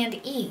left hand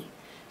E.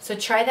 So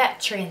try that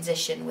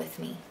transition with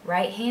me.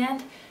 Right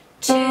hand,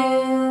 2,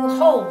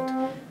 hold,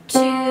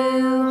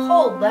 2,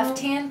 hold, left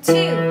hand 2.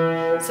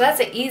 So that's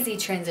an easy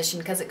transition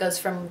because it goes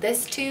from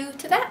this 2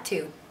 to that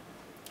 2.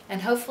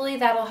 And hopefully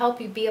that'll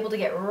help you be able to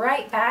get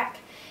right back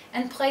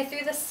and play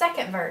through the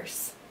second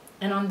verse.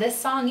 And on this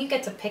song, you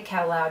get to pick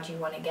how loud you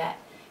want to get.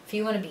 If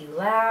you want to be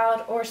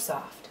loud or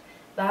soft,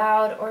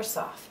 loud or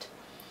soft.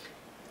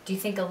 Do you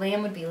think a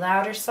lamb would be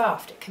loud or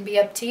soft? It can be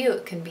up to you.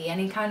 It can be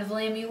any kind of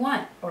lamb you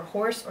want, or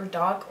horse or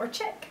dog or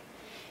chick.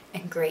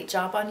 And great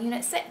job on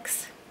Unit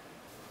 6.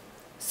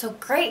 So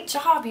great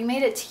job, you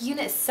made it to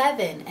Unit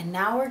 7, and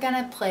now we're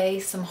gonna play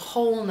some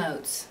whole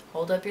notes.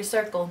 Hold up your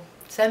circle,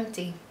 it's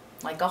empty,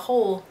 like a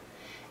hole.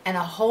 And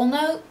a whole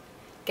note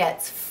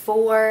gets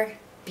 4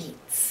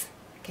 beats.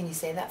 Can you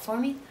say that for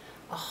me?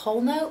 A whole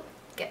note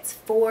gets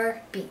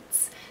 4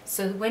 beats.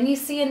 So when you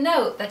see a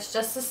note that's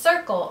just a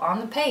circle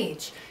on the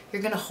page,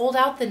 you're going to hold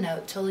out the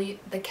note till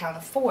the count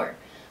of 4.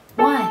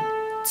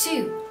 1,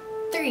 2,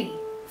 3,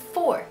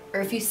 4. Or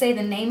if you say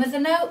the name of the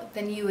note,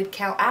 then you would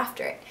count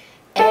after it.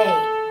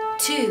 A,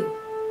 2,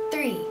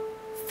 3,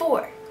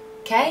 4.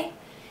 Okay?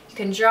 You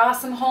can draw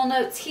some whole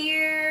notes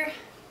here.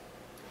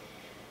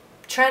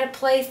 Try to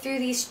play through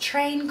these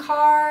train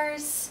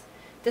cars.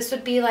 This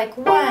would be like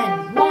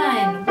 1,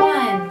 1,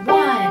 1,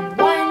 1,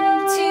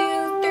 1,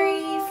 2,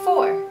 3,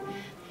 4.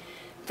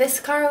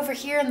 This car over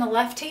here in the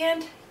left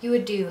hand, you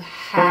would do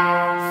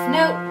half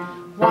note.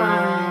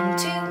 1,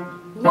 2,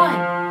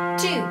 1,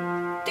 2,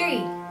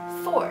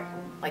 3, 4.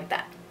 Like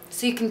that.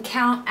 So you can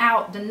count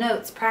out the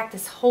notes.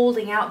 Practice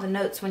holding out the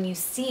notes when you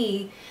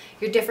see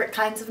your different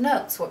kinds of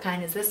notes. What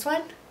kind is this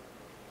one?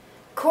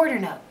 Quarter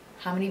note.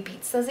 How many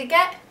beats does it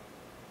get?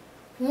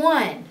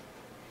 1.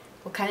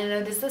 What kind of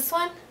note is this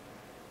one?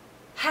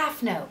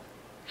 Half note.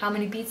 How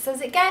many beats does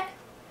it get?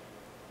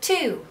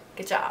 2.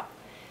 Good job.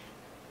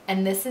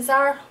 And this is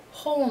our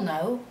whole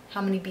note.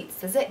 How many beats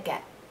does it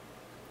get?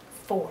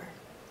 4.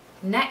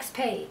 Next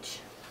page.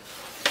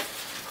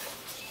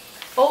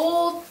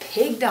 Old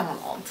Pig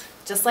Donald.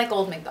 Just like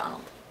Old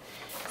MacDonald.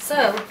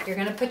 So you're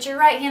going to put your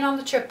right hand on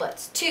the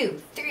triplets.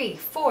 2, 3,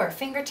 4.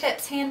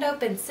 Fingertips, hand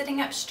open, sitting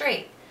up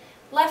straight.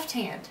 Left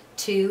hand,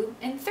 2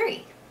 and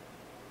 3.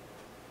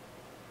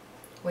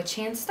 Which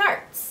hand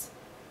starts?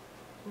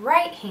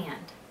 Right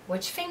hand.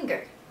 Which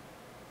finger?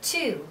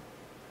 2.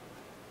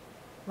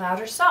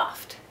 Loud or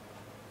soft?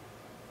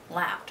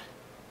 Loud.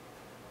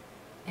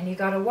 And you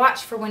got to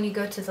watch for when you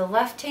go to the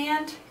left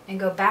hand and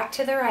go back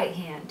to the right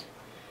hand.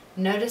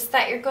 Notice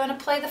that you're going to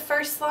play the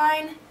first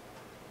line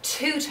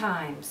 2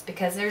 times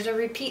because there's a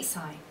repeat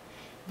sign.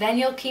 Then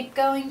you'll keep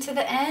going to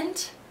the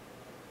end,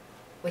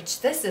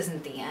 which this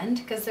isn't the end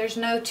because there's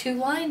no 2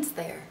 lines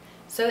there.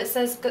 So it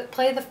says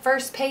play the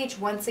first page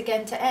once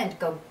again to end.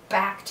 Go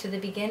back to the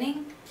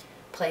beginning,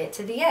 play it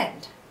to the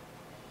end.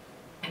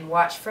 And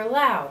watch for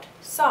loud,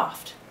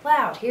 soft,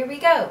 loud. Here we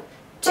go.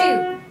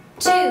 2,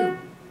 2,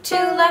 2, 2,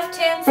 left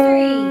hand 3,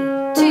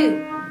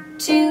 2,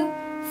 2,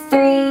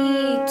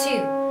 3,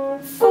 2,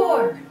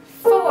 4,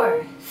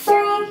 4,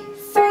 3,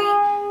 3,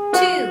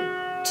 2,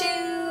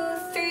 2,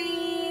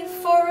 3,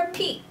 4,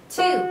 repeat,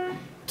 2,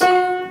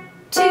 2,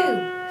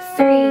 2,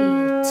 3,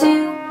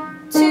 2,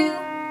 2,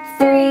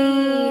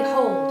 3,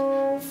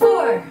 hold,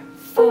 4,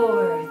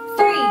 4,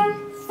 3,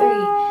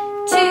 3,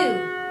 2,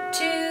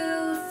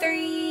 2,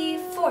 3,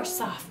 4,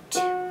 soft,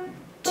 2,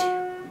 2,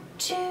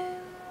 2,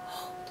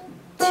 hold,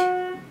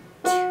 2,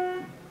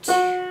 2, 2,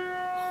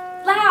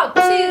 loud,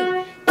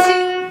 2, 2,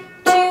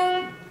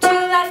 2, 2,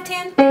 left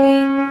hand 3,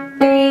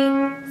 3,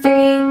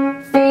 3,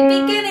 3,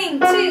 beginning,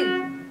 2,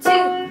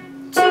 2,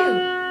 2,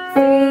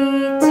 3,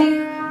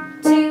 2,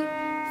 2,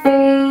 3,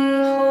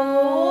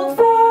 hold,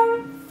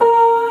 4,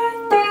 4,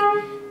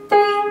 3,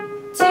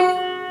 3,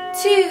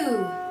 2,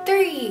 2,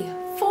 3,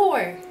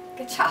 4.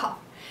 Good job.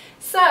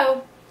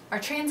 So our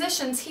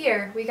transitions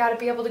here, we got to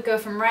be able to go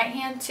from right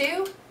hand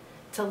 2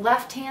 to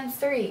left hand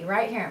 3,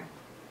 right here.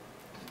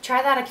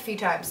 Try that a few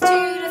times. 2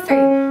 to 3,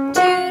 2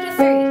 to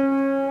 3.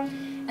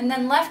 And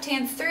then left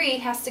hand 3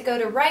 has to go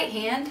to right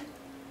hand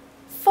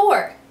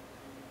 4.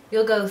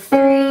 You'll go 3,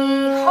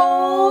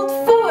 hold,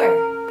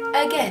 4.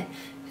 Again,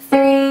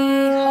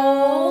 3,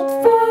 hold,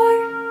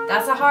 4.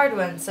 That's a hard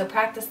one, so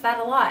practice that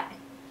a lot.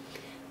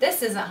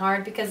 This isn't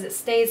hard because it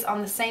stays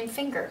on the same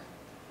finger.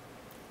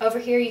 Over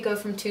here you go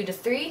from 2 to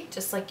 3,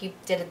 just like you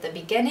did at the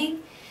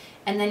beginning.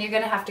 And then you're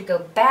going to have to go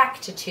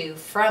back to 2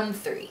 from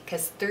 3,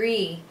 because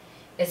 3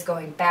 is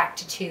going back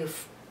to 2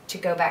 to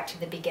go back to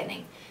the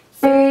beginning.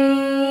 3, 2,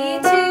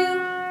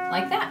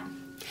 like that.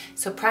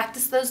 So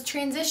practice those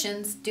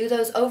transitions, do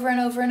those over and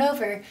over and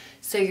over,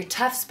 so your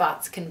tough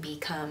spots can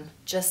become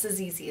just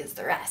as easy as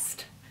the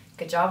rest.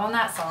 Good job on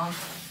that song.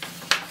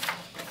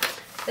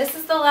 This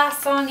is the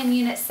last song in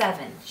Unit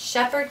 7,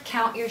 Shepherd,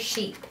 Count Your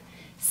Sheep.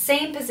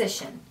 Same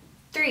position,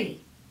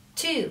 3,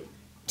 2,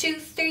 2,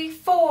 3,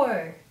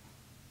 4.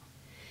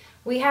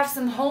 We have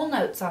some whole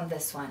notes on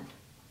this one.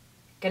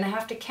 Gonna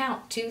have to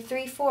count 2,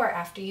 3, 4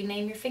 after you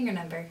name your finger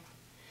number.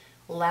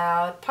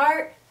 Loud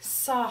part,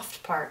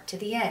 soft part to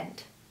the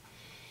end.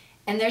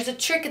 And there's a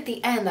trick at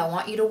the end I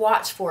want you to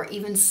watch for.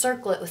 Even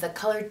circle it with a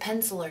colored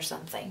pencil or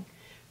something.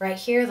 Right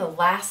here, the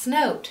last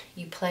note,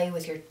 you play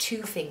with your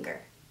 2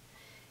 finger.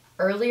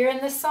 Earlier in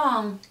the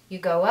song, you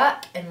go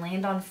up and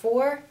land on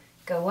 4,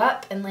 go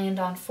up and land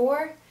on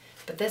 4,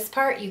 but this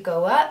part you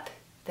go up,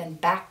 then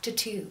back to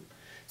 2.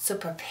 So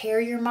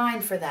prepare your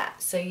mind for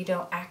that so you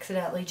don't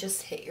accidentally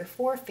just hit your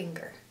 4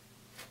 finger.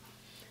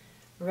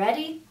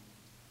 Ready?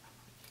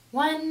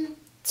 1,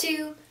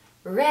 2,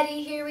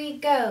 ready, here we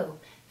go.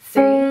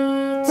 3,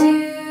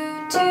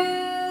 2, 2, 3,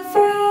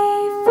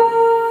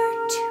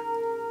 4, 2,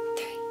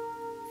 3,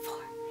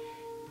 4.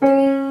 3,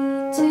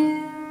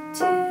 2,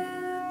 2,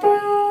 3,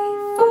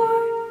 4,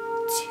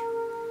 2,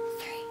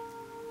 3,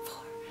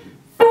 4.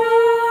 4,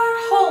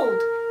 hold,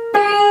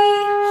 3,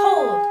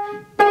 hold,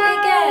 3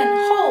 again,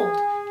 hold,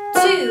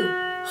 2,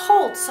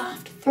 hold,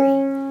 soft, 3,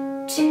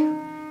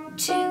 2,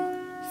 2,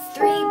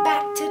 3,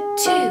 back to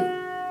 2,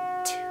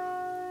 2,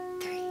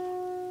 3,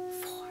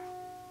 4.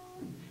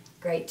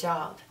 Great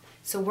job.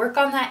 So work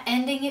on that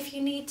ending if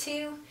you need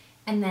to,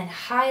 and then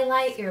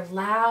highlight your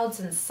louds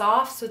and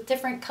softs with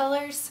different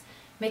colors.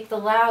 Make the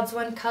louds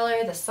one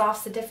color, the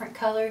softs a different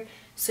color,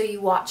 so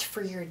you watch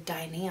for your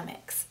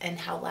dynamics and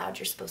how loud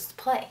you're supposed to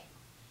play.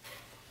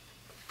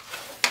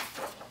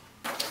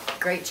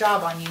 Great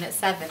job on Unit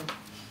 7.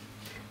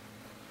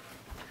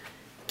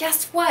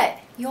 Guess what?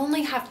 You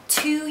only have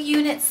 2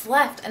 units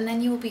left and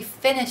then you will be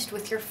finished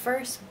with your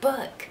first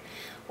book.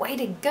 Way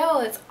to go,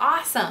 it's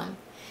awesome.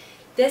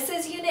 This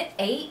is Unit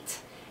 8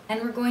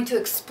 and we're going to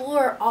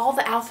explore all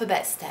the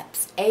alphabet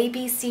steps, A,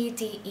 B, C,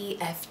 D, E,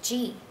 F,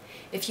 G.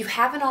 If you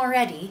haven't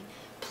already,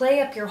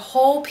 play up your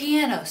whole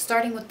piano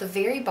starting with the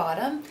very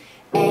bottom,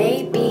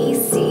 A, B,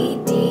 C,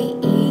 D,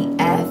 E,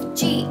 F,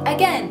 G.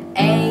 Again,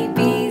 A,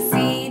 B,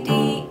 C,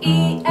 D,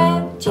 E,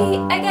 F, G.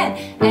 Again,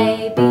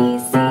 A, B,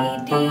 C,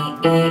 D,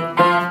 E,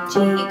 F, G.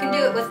 You can do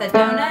it with a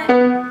donut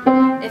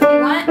if you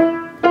want.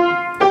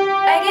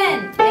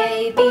 Again,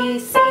 A, B,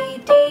 C,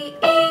 D,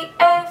 E,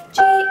 F, G.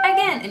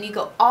 Again, and you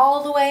go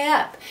all the way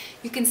up.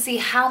 You can see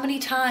how many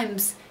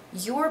times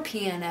your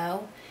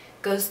piano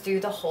goes through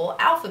the whole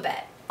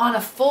alphabet. On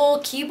a full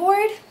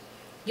keyboard,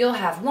 you'll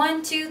have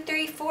 1, 2,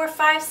 3, 4,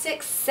 5,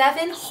 6,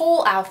 7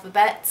 whole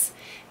alphabets,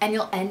 and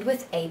you'll end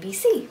with A, B,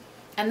 C.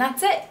 And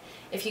that's it.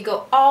 If you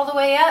go all the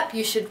way up,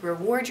 you should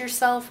reward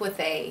yourself with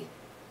a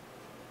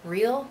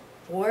real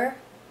or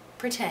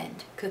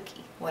pretend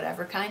cookie,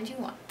 whatever kind you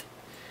want.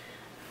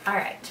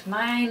 Alright,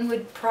 mine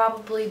would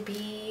probably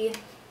be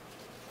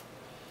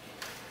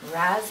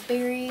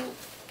raspberry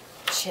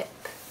chip,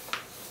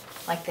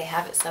 like they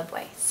have at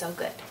Subway. So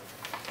good.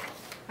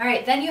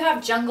 Alright, then you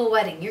have Jungle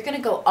Wedding. You're going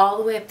to go all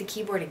the way up the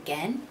keyboard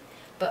again,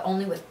 but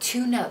only with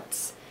 2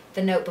 notes.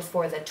 The note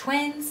before the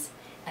twins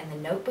and the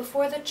note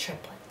before the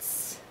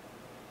triplets.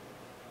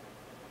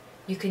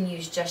 You can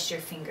use just your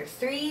finger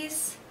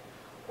 3s,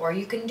 or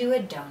you can do a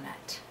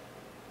donut.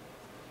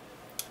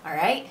 All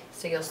right,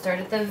 so you'll start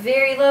at the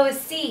very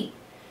lowest C.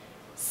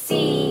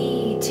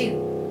 C,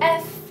 2,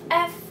 F,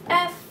 F,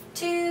 F,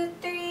 2,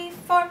 3,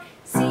 4.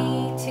 C,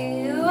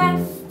 2, F,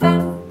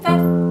 F,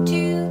 F,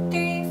 2,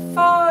 3,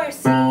 4.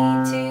 C, 2,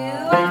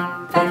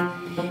 F,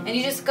 F. And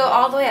you just go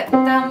all the way up.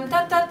 Dum,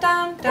 da, da,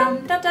 dum,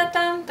 dum, da, da,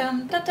 dum,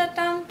 dum, da, da,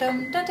 dum,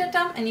 dum, da, da,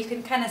 dum. And you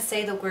can kind of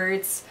say the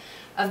words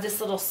of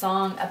this little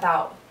song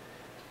about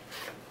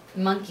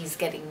monkeys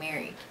getting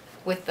married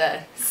with the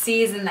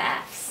C's and the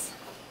F's.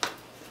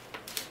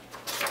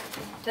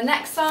 The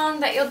next song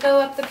that you'll go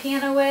up the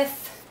piano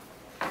with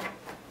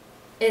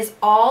is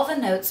all the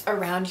notes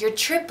around your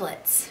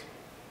triplets.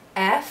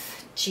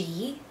 F,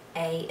 G,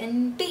 A,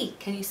 and B.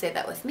 Can you say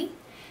that with me?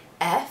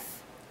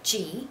 F,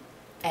 G,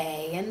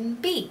 A, and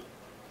B.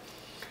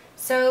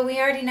 So we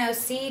already know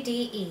C,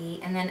 D, E,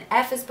 and then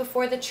F is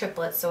before the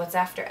triplets, so it's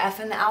after F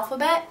in the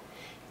alphabet.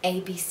 A,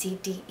 B, C,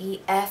 D, E,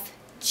 F,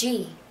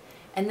 G.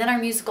 And then our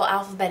musical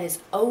alphabet is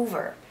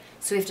over.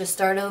 So we have to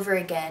start over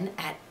again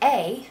at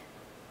A.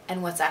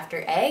 And what's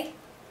after A?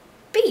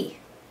 B.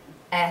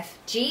 F,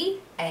 G,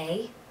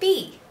 A,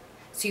 B.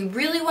 So you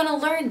really want to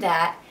learn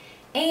that.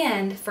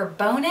 And for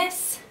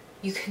bonus,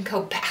 you can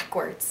go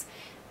backwards.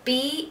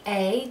 B,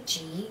 A,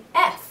 G,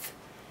 F.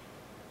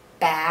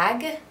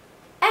 Bag,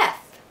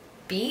 F.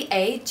 B,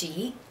 A,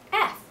 G,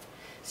 F.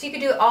 So you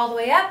can do it all the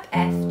way up.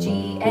 F,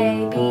 G,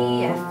 A,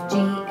 B, F, G,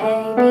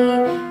 A,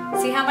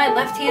 B. See how my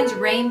left hand's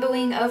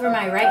rainbowing over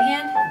my right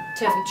hand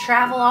to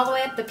travel all the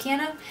way up the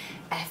piano?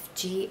 F,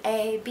 G,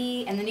 A,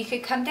 B, and then you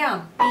could come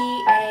down. B,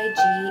 A,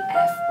 G,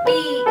 F,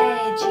 B,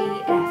 A, G,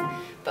 F,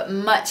 but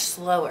much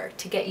slower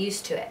to get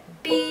used to it.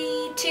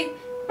 B2,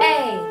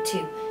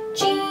 A2,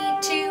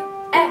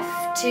 G2,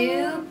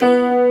 F2,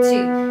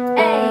 B2,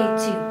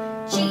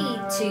 A2,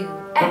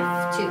 G2,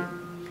 F2.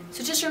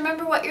 So just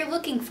remember what you're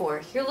looking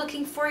for. You're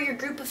looking for your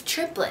group of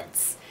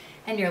triplets,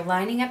 and you're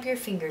lining up your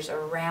fingers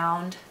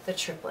around the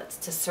triplets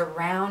to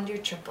surround your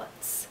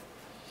triplets.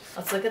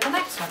 Let's look at the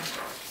next one.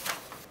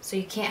 So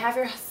you can't have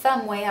your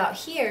thumb way out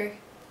here.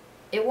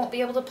 It won't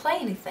be able to play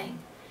anything.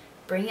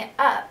 Bring it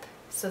up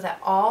so that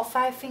all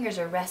 5 fingers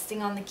are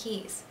resting on the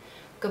keys.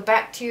 Go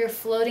back to your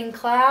floating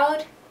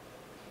cloud,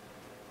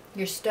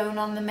 your stone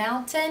on the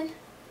mountain.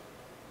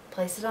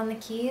 Place it on the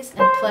keys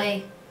and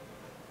play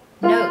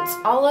notes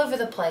all over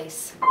the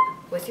place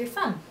with your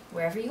thumb,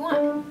 wherever you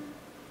want.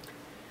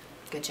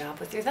 Good job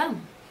with your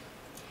thumb.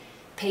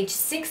 Page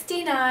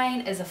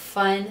 69 is a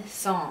fun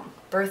song,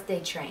 Birthday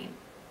Train.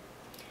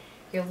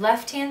 Your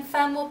left-hand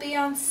thumb will be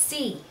on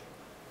C. You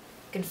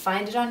can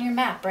find it on your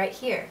map right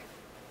here.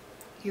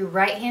 Your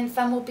right-hand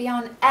thumb will be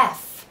on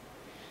F,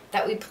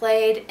 that we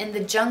played in the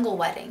Jungle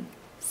Wedding.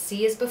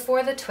 C is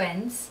before the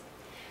twins.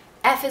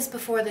 F is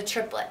before the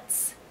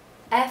triplets.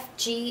 F,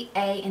 G,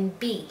 A, and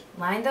B.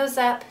 Line those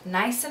up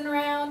nice and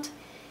round,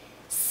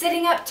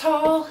 sitting up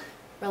tall,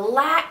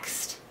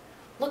 relaxed.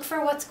 Look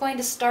for what's going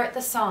to start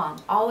the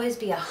song. Always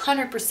be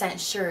 100%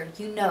 sure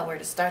you know where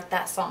to start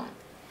that song.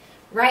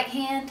 Right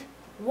hand,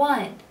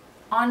 1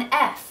 on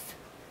F.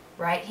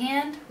 Right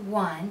hand,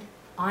 1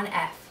 on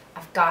F.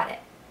 I've got it.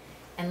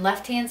 And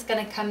left hand's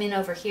going to come in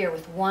over here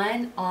with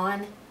 1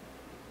 on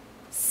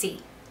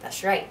C.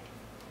 That's right.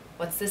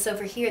 What's this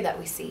over here that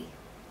we see?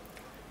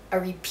 A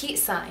repeat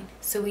sign.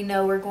 So we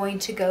know we're going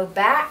to go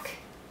back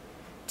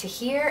to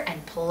here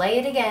and play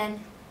it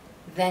again,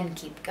 then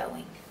keep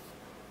going.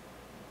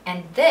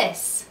 And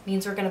this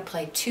means we're going to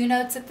play 2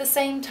 notes at the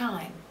same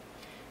time.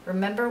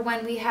 Remember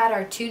when we had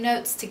our 2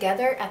 notes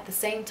together at the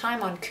same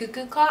time on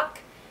Cuckoo Clock?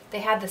 They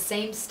had the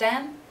same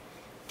stem.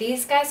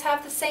 These guys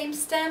have the same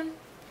stem.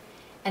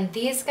 And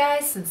these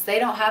guys, since they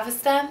don't have a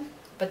stem,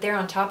 but they're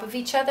on top of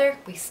each other,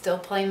 we still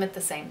play them at the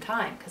same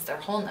time because they're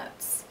whole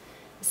notes.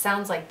 It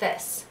sounds like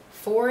this.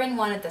 4 and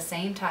 1 at the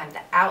same time.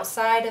 The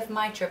outside of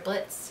my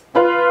triplets.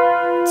 2.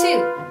 2.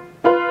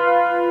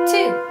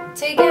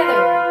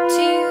 Together.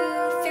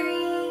 2,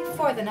 3,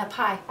 4. Then up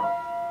high.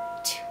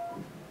 2.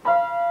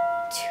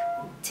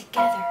 2.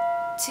 Together.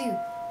 2,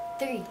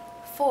 3,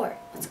 4.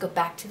 Let's go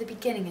back to the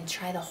beginning and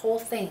try the whole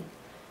thing.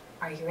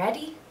 Are you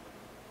ready?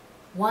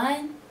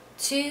 1,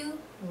 2,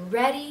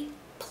 ready,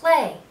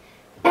 play.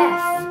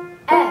 F,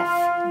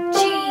 F, G,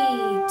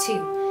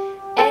 2.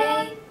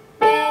 A,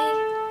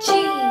 G,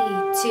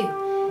 2.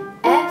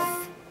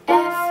 F,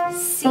 F,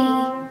 C,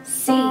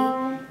 C.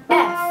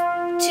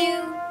 F,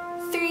 2,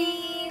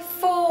 3,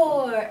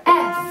 4.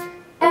 F,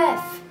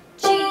 F,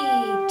 G,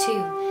 2.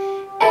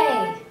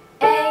 A,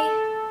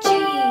 G,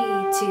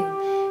 2.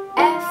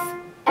 F,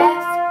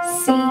 F,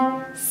 C,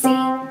 C.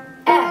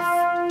 F,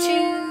 2,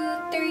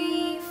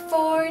 3,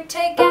 4.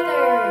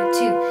 Together, 2.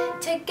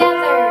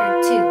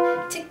 Together,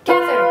 2.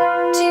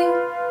 Together, 2,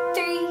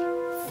 3,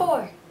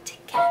 4.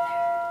 Together,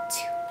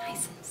 2.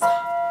 Nice and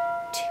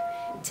soft.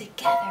 2.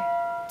 Together,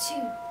 2,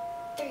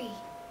 3,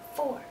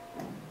 4.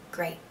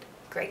 Great,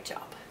 great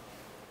job.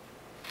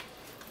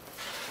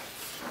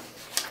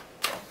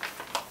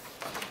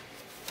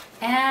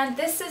 And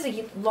this is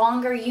a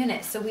longer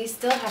unit, so we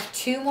still have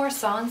 2 more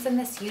songs in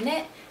this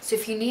unit. So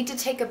if you need to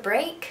take a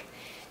break,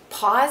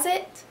 pause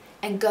it,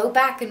 and go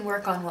back and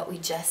work on what we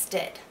just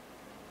did.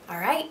 All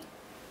right?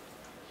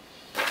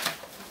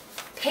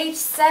 Page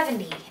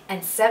 70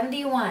 and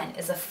 71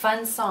 is a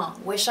fun song,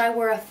 Wish I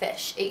Were a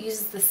Fish. It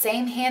uses the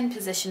same hand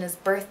position as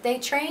Birthday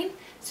Train,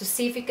 so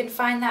see if you can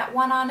find that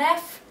one on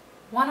F,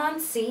 one on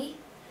C.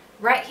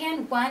 Right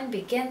hand one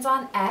begins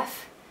on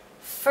F.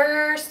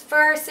 First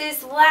verse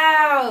is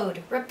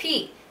loud.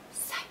 Repeat.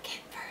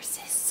 Second verse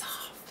is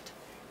soft.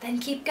 Then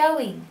keep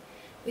going.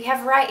 We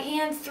have right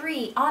hand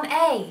 3 on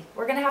A.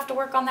 We're going to have to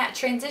work on that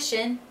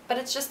transition, but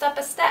it's just up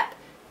a step.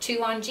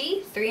 2 on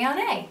G, 3 on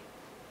A.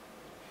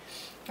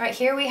 Right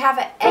here we have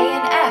an A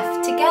and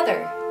F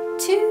together.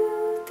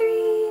 2,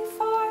 3,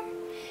 4.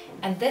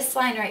 And this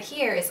line right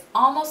here is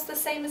almost the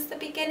same as the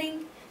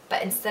beginning,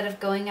 but instead of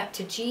going up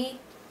to G,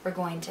 we're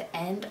going to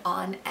end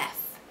on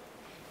F.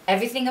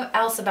 Everything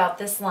else about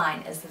this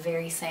line is the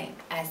very same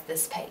as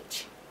this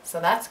page. So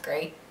that's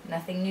great.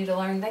 Nothing new to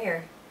learn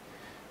there.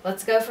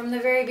 Let's go from the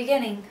very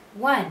beginning.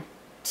 1,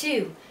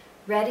 2,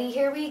 ready,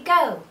 here we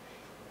go.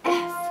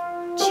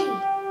 F, G,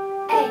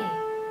 A,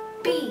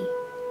 B,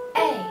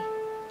 A,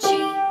 G,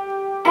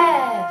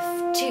 F,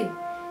 2,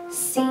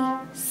 C,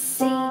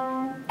 C,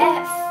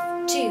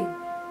 F, 2,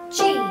 G,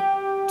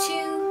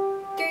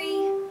 2,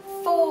 3,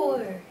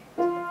 4,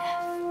 F,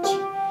 G,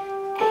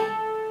 A,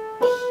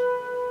 B,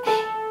 A,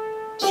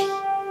 G,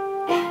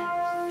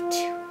 F,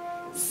 2,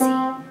 C,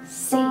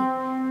 C,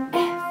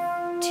 F,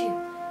 2,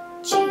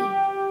 G,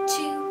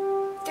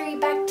 2, 3,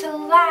 back to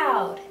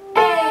loud.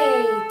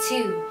 A2,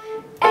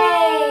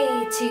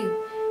 A2,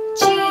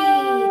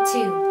 G2,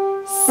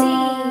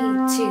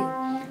 C2,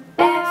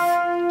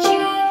 F, G,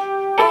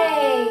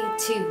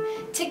 A2.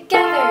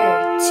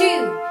 Together,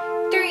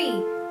 2,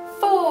 3,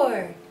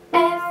 4,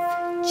 F,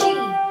 G,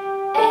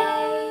 A,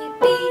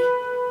 B,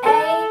 A,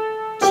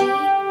 G,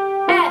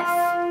 F,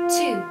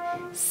 2,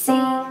 C,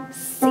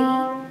 C,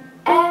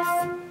 F,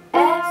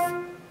 F,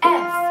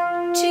 F,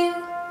 2,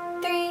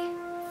 3,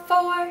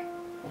 4.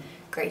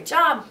 Great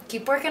job.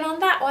 Keep working on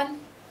that one.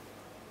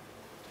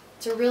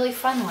 It's a really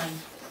fun one.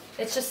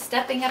 It's just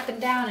stepping up and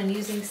down and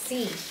using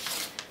C.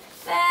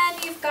 Then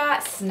you've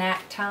got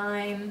snack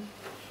time.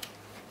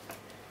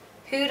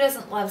 Who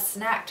doesn't love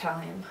snack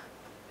time?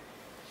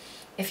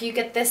 If you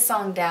get this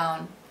song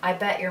down, I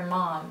bet your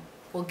mom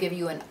will give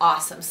you an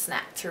awesome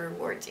snack to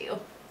reward you.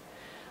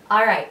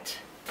 All right.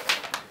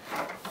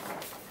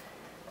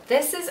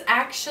 This is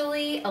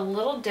actually a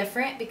little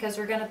different because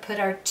we're going to put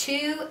our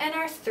 2 and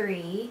our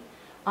 3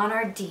 on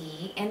our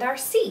D and our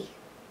C.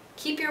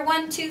 Keep your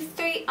 1, 2,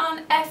 3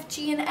 on F,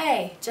 G, and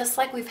A, just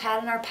like we've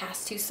had in our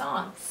past 2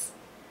 songs.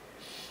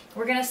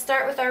 We're going to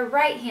start with our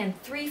right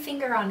hand 3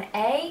 finger on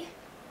A,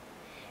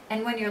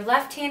 and when your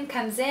left hand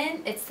comes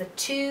in, it's the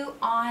 2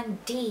 on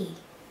D.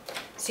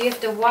 So you have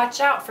to watch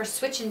out for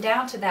switching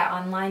down to that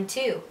on line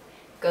 2.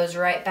 Goes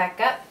right back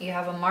up. You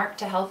have a mark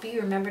to help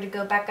you. Remember to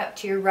go back up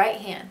to your right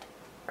hand.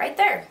 Right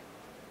there.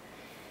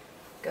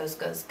 Goes,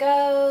 goes,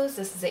 goes.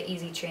 This is an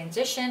easy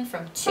transition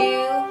from 2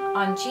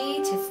 on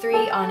G to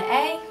 3 on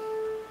A.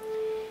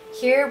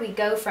 Here we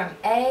go from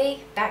A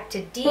back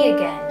to D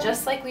again,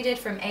 just like we did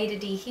from A to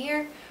D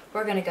here.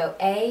 We're going to go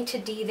A to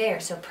D there.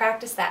 So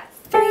practice that.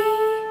 3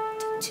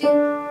 to 2.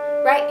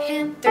 Right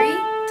hand 3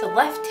 to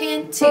left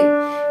hand 2.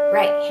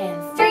 Right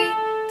hand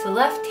 3 to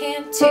left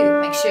hand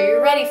 2. Make sure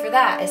you're ready for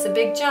that. It's a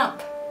big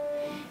jump.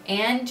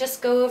 And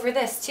just go over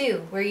this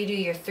too, where you do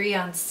your 3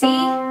 on C,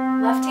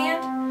 left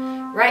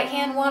hand, right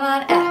hand 1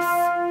 on F.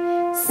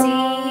 C,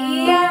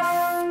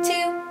 F,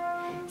 2,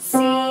 C,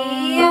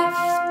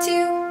 F,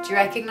 2. Do you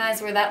recognize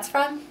where that's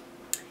from?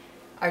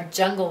 Our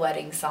Jungle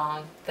Wedding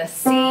song. The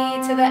C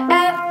to the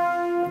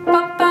F,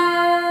 bum,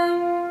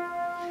 bum.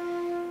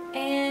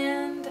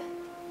 And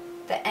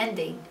the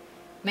ending.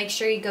 Make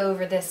sure you go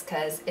over this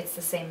because it's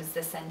the same as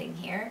this ending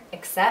here,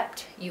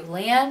 except you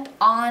land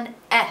on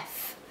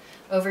F.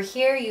 Over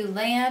here you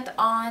land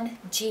on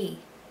G.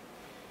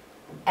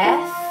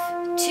 F,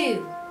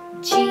 2,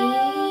 G,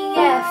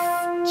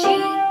 F, G,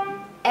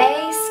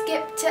 A,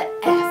 skip to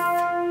F.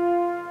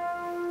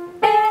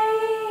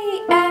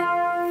 A,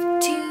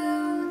 F,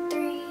 2,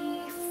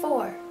 3,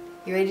 4.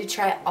 You ready to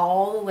try it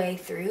all the way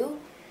through?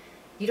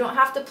 You don't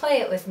have to play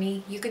it with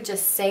me. You could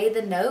just say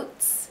the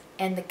notes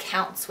and the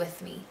counts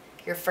with me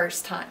your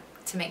first time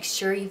to make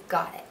sure you've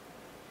got it.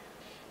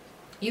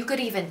 You could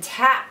even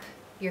tap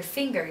your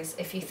fingers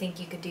if you think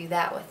you could do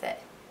that with it.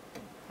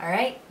 All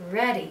right,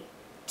 ready,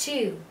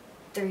 2,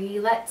 3,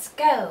 let's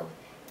go.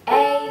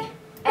 A,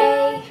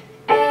 A,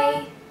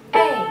 A,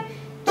 A,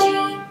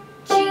 G,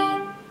 G,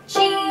 G,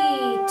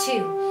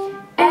 2,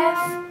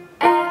 F,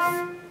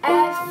 F,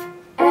 F,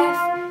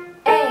 F,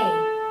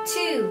 A,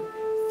 2,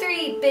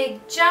 3,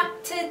 big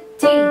jump to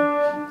D,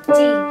 D,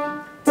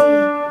 D,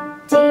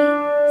 D,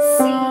 C,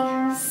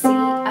 C,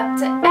 up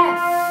to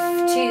F,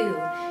 2,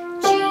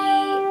 G,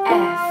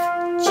 F,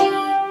 G,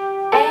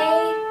 A,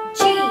 G,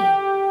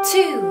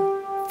 2,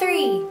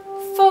 3,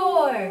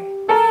 4,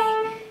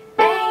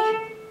 A,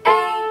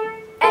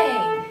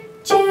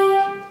 G,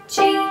 G,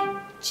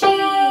 G,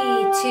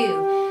 2,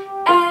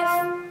 F,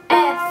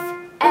 F,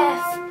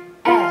 F,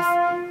 F,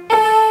 A,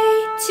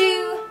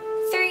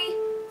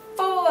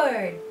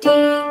 D,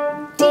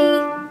 D,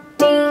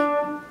 D,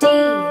 D,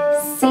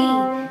 C,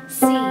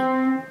 C,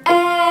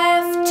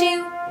 F, 2,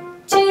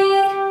 G,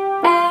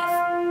 F,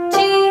 G,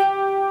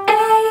 A,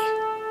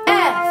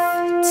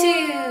 F,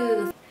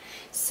 2.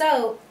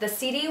 So the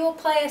CD will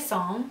play a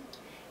song.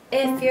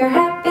 If you're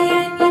happy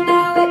and you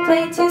know it,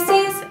 play 2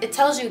 C's. It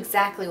tells you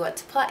exactly what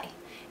to play.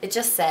 It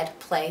just said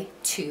play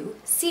 2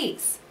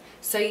 C's.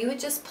 So you would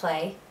just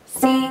play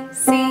C,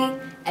 C,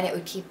 and it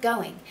would keep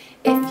going.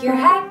 If you're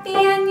happy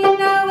and you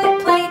know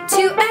it, play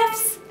 2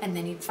 F's, and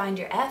then you'd find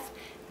your F,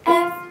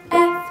 F,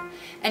 F.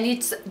 And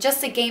it's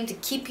just a game to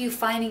keep you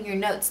finding your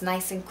notes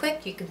nice and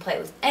quick. You can play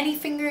it with any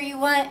finger you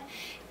want.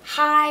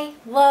 High,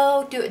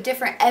 low, do it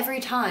different every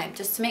time,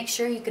 just to make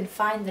sure you can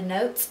find the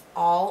notes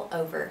all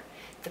over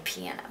the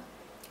piano.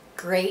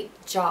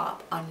 Great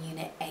job on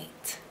Unit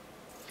 8.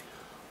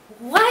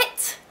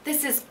 What?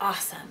 This is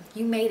awesome.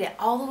 You made it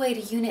all the way to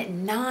Unit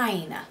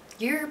 9.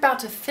 You're about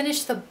to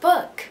finish the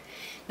book.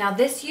 Now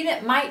this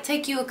unit might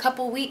take you a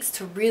couple weeks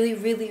to really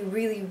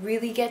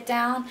get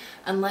down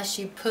unless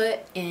you put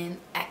in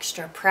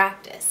extra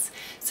practice.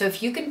 So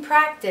if you can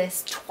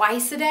practice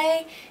twice a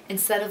day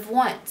instead of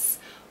once,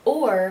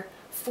 or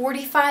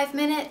 45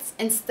 minutes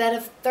instead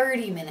of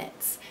 30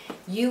 minutes,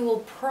 you will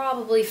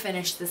probably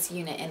finish this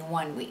unit in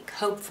 1 week,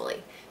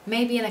 hopefully.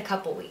 Maybe in a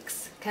couple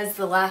weeks, because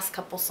the last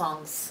couple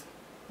songs,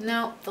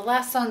 no, the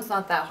last song's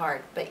not that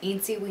hard, but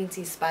Eensy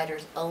Weensy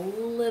Spider's a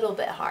little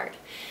bit hard.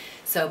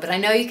 So, but I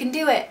know you can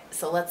do it,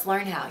 so let's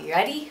learn how. You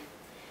ready?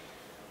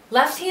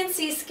 Left hand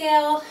C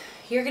scale,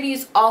 you're going to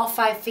use all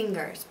 5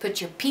 fingers. Put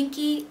your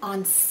pinky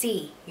on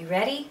C. You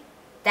ready?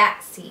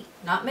 That C,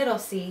 not middle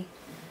C,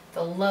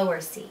 the lower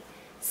C.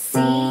 C,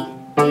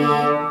 D, E,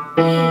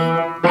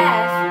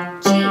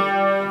 F, G.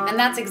 And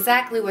that's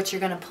exactly what you're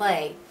going to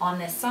play on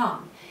this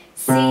song.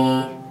 C,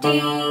 D,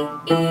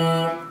 E,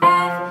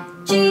 F,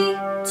 G,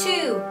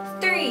 2,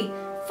 3,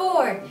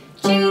 4,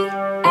 G,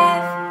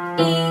 F,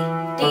 E,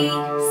 D,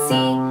 C,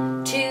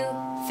 2,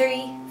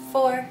 3,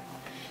 4.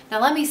 Now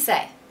let me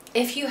say,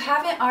 if you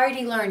haven't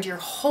already learned your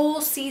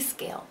whole C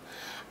scale,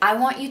 I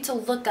want you to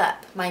look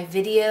up my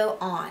video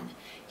on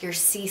your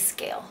C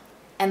scale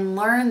and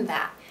learn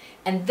that.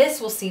 And this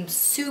will seem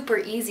super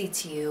easy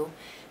to you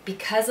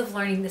because of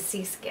learning the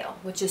C scale,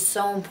 which is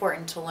so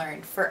important to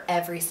learn for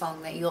every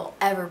song that you'll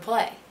ever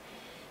play.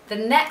 The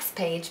next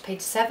page,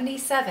 page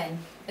 77,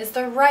 is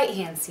the right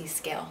hand C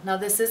scale. Now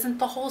this isn't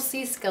the whole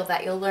C scale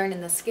that you'll learn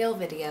in the scale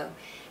video.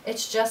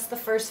 It's just the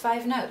first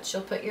 5 notes.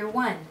 You'll put your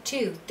 1,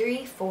 2,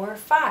 3, 4,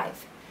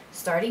 5,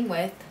 starting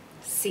with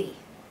C,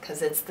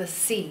 because it's the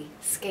C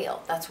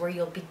scale. That's where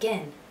you'll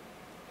begin.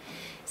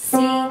 C,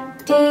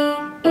 D,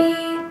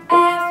 E,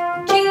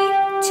 F, G,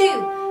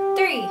 2,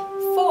 3,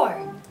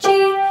 4, G,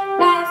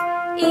 F,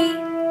 E,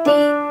 D,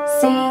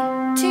 C,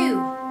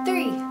 2,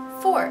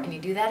 3, 4. And you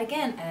do that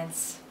again, and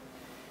it's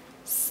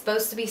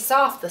supposed to be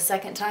soft the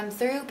second time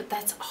through, but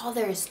that's all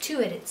there is to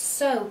it. It's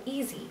so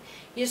easy.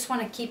 You just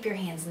want to keep your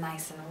hands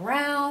nice and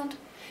round.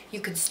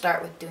 You could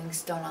start with doing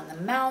Stone on the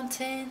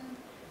Mountain,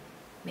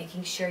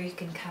 making sure you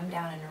can come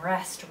down and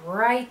rest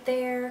right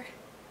there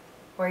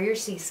where your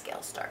C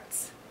scale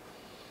starts.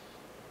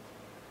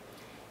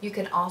 You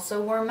can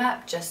also warm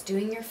up just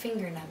doing your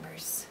finger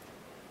numbers.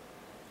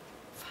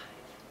 5,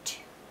 2,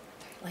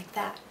 3, like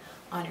that.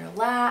 On your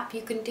lap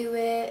you can do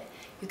it.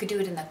 You could do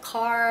it in the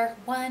car.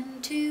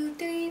 1, 2,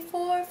 3,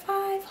 4,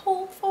 5,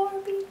 hold 4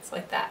 beats,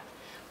 like that.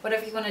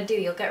 Whatever you want to do,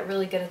 you'll get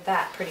really good at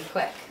that pretty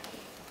quick.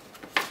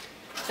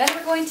 Then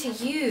we're going to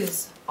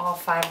use all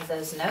 5 of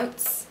those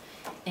notes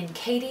in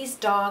Katie's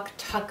Dog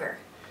Tucker.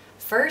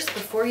 First,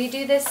 before you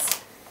do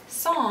this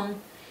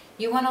song,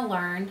 you want to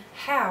learn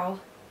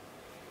how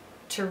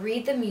to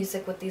read the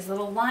music with these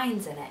little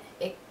lines in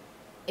it.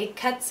 It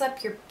cuts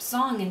up your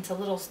song into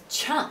little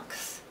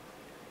chunks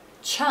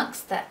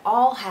that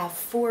all have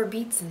 4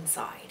 beats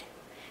inside.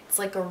 It's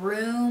like a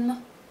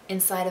room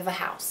inside of a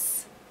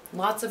house.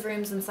 Lots of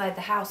rooms inside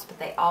the house, but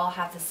they all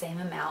have the same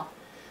amount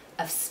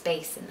of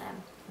space in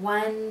them.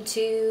 1,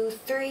 2,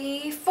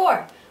 3,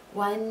 4.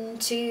 1,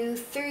 2,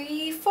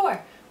 3,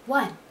 4.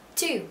 1,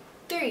 2,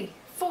 3,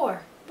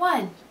 4.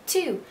 1,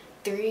 2,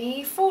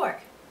 3, 4.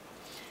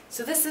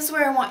 So this is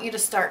where I want you to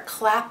start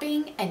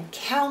clapping and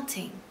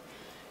counting.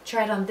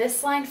 Try it on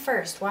this line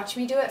first. Watch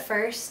me do it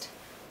first.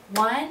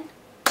 1,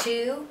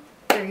 2,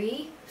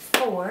 3,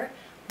 4.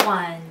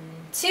 1,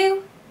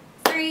 2,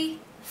 3,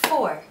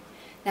 4.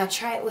 Now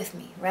try it with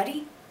me.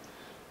 Ready?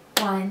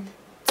 1,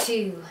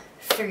 2,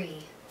 3,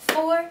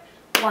 4.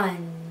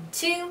 1,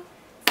 2,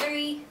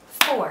 3,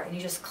 4. And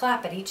you just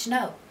clap at each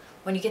note.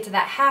 When you get to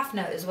that half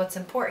note is what's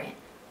important.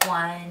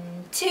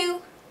 1,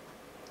 2.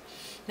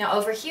 Now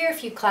over here,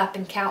 if you clap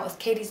and count with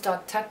Katie's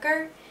Dog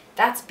Tucker,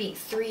 that's beat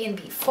 3 and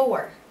beat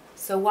 4.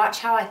 So watch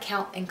how I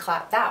count and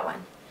clap that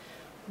one.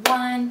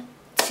 1,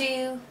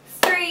 2,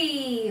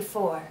 3,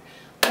 4.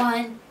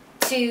 1,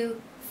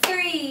 2,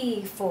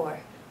 3, 4.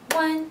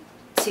 1,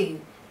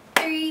 2,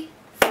 3,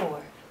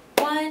 4.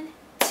 1,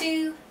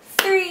 2,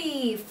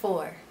 3,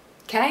 4.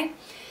 Okay?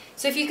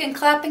 So if you can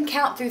clap and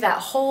count through that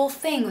whole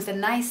thing with a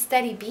nice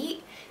steady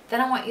beat,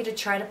 then I want you to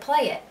try to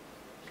play it.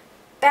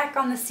 Back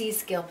on the C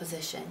scale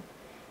position.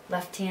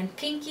 Left hand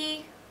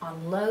pinky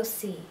on low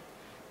C.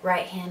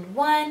 Right hand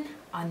 1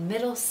 on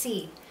middle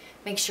C.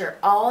 Make sure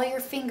all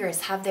your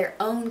fingers have their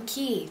own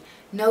key.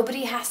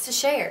 Nobody has to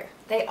share.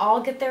 They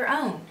all get their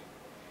own.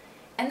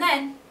 And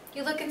then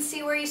you look and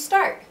see where you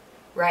start.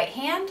 Right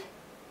hand,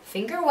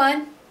 finger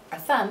 1, or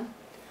thumb,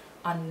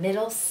 on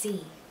middle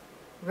C.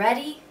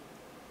 Ready?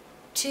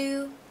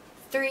 2,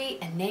 3,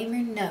 and name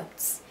your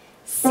notes.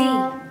 C,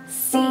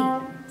 C,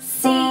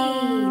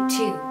 C2.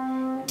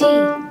 D,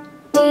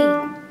 D,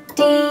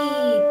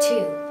 D2.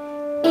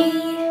 E,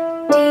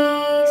 D,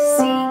 C,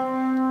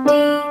 D,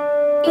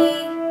 E,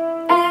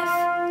 F,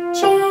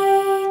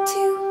 G2.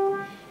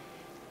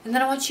 And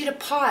then I want you to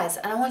pause,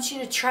 and I want you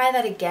to try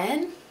that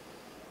again.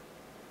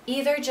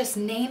 Either just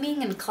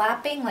naming and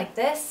clapping like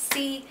this.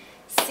 C,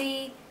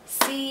 C,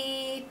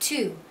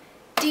 C2.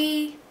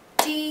 D,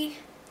 D,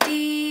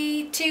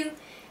 D2.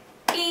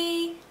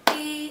 E,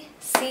 D,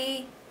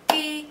 C,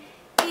 D,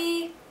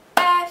 E,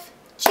 F,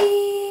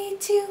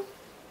 G2.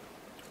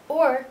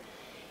 Or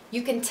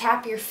you can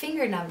tap your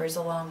finger numbers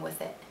along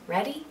with it.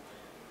 Ready?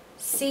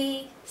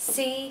 C,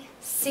 C,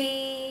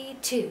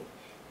 C2.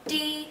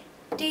 D,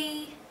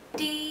 D,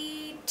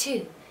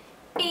 D2.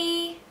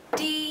 E,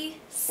 D,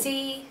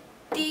 C,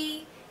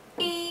 D,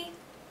 E,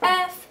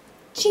 F,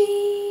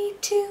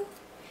 G2.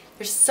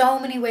 There's so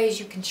many ways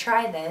you can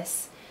try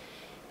this.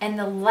 And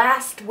the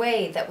last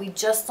way that we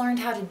just learned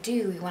how to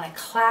do, we want to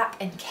clap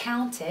and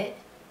count it.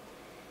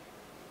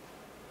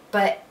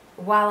 But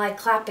while I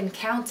clap and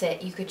count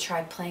it, you could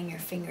try playing your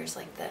fingers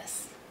like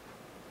this.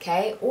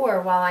 Okay? Or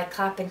while I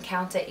clap and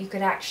count it, you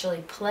could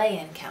actually play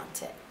and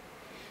count it.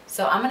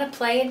 So I'm going to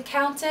play and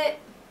count it.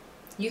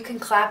 You can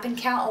clap and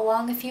count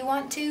along if you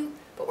want to,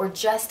 but we're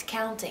just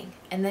counting.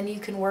 And then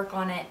you can work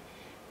on it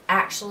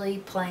actually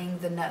playing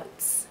the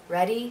notes.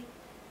 Ready?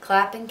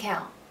 Clap and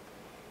count.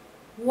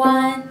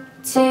 1,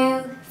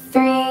 2,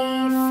 3,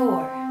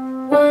 4.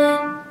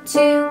 1,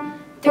 2,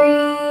 3,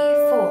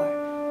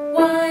 4.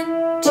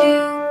 1, 2,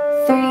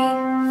 3,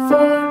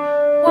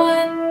 4.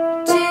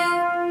 1, 2,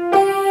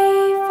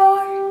 3,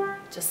 4.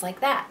 Just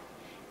like that.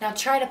 Now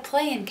try to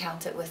play and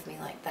count it with me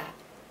like that.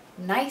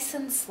 Nice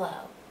and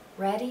slow.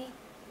 Ready?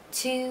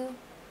 2,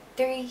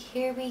 3,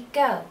 here we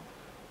go.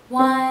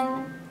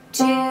 1,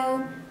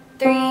 2,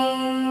 3,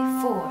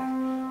 4.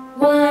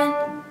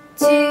 1,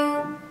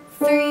 2,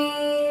 3,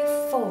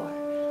 4.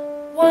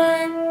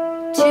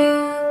 1, 2,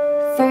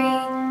 3,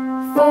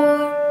 4.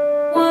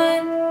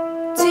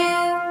 1, 2,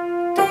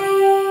 3,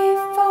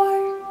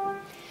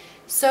 4.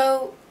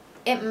 So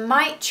it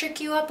might trick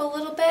you up a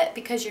little bit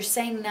because you're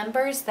saying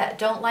numbers that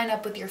don't line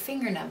up with your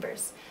finger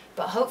numbers.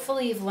 But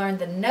hopefully you've learned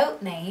the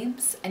note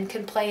names and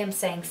can play them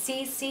saying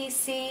C, C,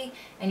 C,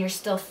 and you're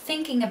still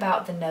thinking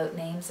about the note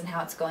names and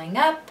how it's going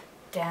up,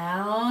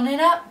 down,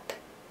 and up,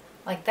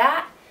 like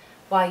that,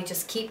 while you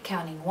just keep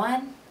counting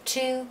 1,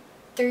 2,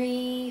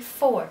 3,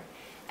 4.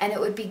 And it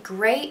would be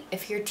great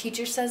if your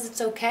teacher says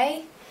it's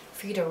okay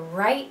for you to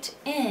write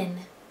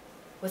in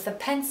with a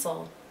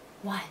pencil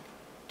 1,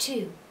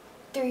 2,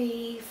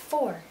 3,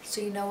 4, so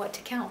you know what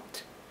to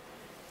count.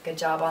 Good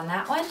job on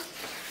that one.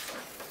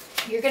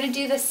 You're going to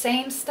do the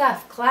same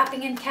stuff,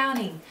 clapping and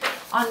counting,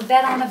 on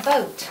Bed on a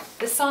Boat.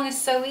 This song is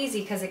so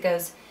easy because it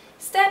goes,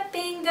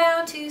 stepping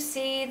down to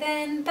C,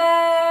 then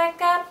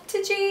back up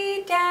to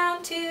G,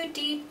 down to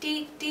D,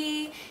 D,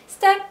 D.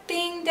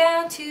 Stepping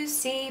down to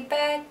C,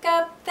 back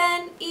up,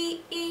 then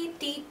E, E,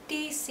 D,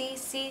 D, C,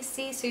 C,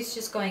 C. So it's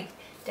just going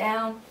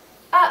down,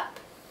 up,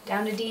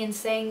 down to D and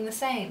saying the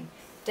same.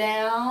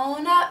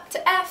 Down, up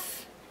to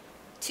F,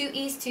 2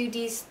 E's, 2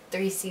 D's,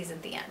 3 C's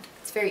at the end.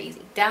 It's very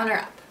easy. Down or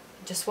up.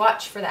 Just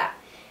watch for that.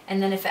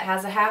 And then if it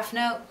has a half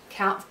note,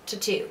 count to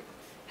 2.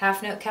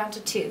 Half note, count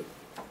to 2.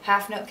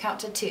 Half note, count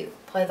to 2.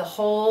 Play the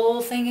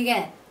whole thing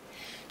again.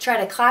 Try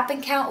to clap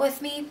and count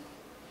with me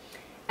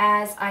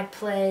as I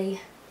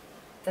play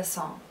the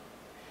song.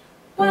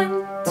 1,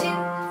 2,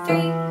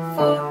 3,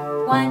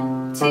 4.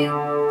 1, 2,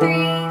 3,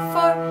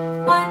 4.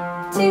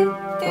 1, 2,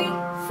 3,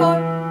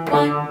 4.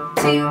 1,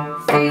 2,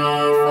 3,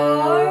 4.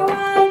 1,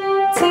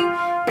 2,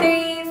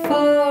 3,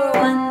 4.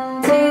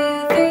 1,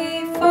 2,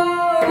 3, 4.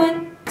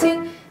 1,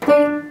 2,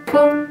 3,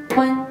 4.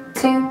 1,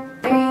 2,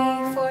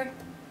 3, 4.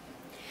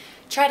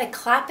 Try to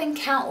clap and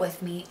count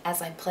with me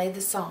as I play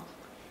the song.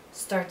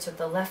 Starts with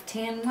the left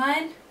hand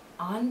 1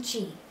 on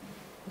G.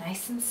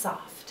 Nice and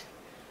soft.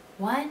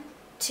 1,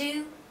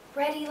 2,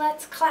 ready,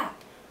 let's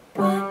clap.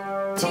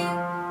 1, 2,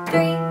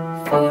 3,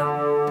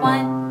 4.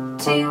 1,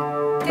 2,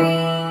 3,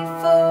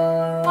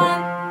 4.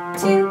 1,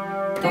 2,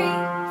 3,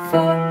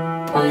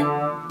 4.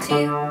 1, 2,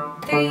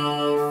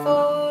 3,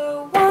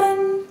 4.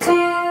 1,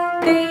 2,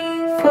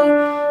 3,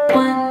 4.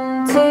 1,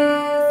 2,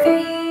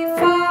 3,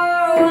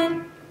 4.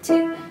 1,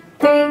 2,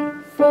 3,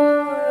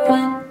 4.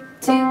 1,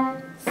 2,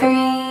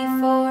 3,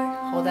 4.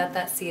 Hold out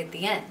that C at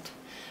the end.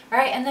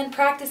 Alright, and then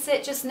practice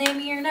it just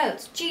naming your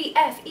notes. G,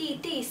 F, E,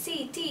 D,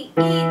 C, D,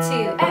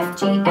 E2. F,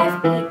 G,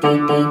 F, E, D,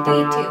 D,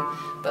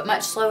 D2. but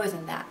much slower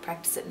than that.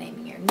 Practice it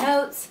naming your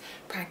notes,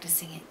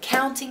 practicing it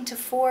counting to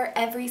 4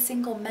 every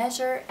single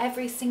measure,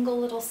 every single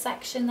little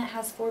section that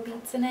has 4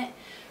 beats in it.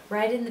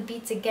 Write in the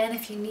beats again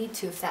if you need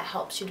to, if that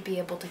helps you to be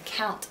able to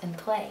count and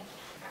play.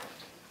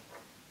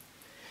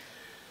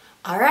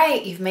 All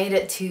right, you've made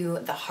it to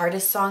the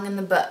hardest song in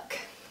the book.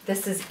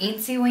 This is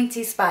Eensy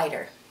Weensy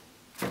Spider.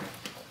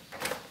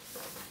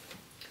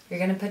 You're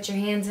going to put your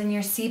hands in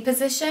your C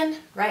position.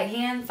 Right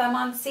hand, thumb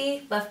on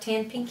C, left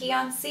hand, pinky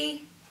on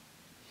C.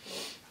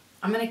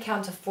 I'm going to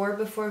count to 4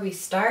 before we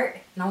start,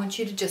 and I want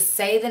you to just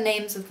say the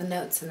names of the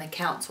notes and the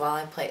counts while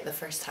I play it the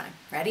first time.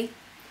 Ready?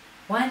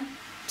 1,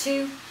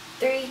 2,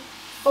 3,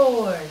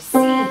 4. C,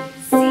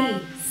 C,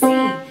 C,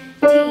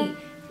 D,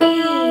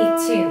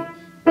 E2,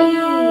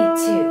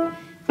 E2,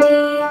 D,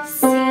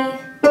 C,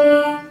 D,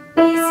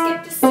 E, skip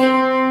to C,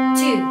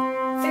 2,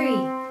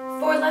 3,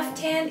 4, left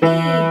hand,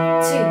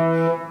 E2,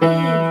 E,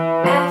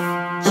 F,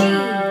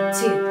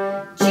 G2,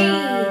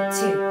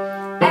 G2,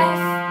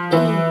 F, E,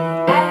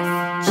 F,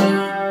 G,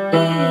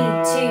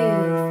 E2,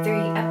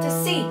 3, up to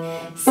C,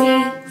 C,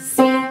 C,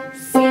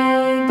 C,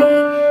 D,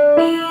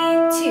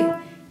 E2,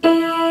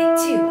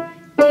 E2,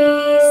 D,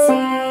 C,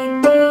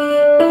 D,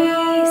 E,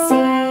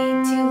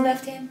 C2,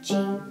 left hand, G,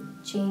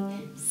 G,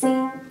 C,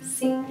 C,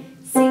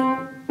 C,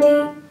 D,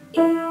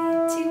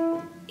 E2,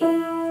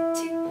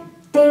 E2,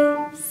 D,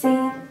 C,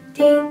 D,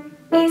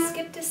 E,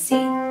 skip to C,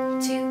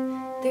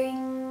 2, 3,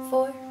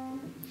 4.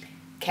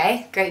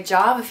 Okay, great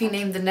job. If you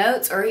named the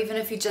notes or even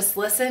if you just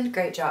listened,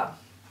 great job.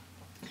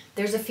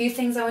 There's a few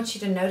things I want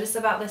you to notice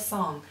about this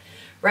song.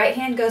 Right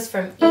hand goes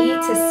from E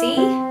to C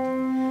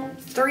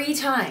 3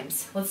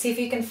 times. Let's see if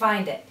you can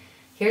find it.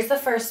 Here's the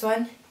first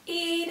one.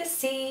 E to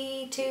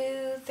C,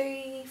 2,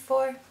 3,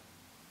 4.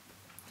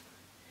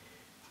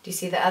 Do you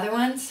see the other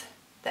ones?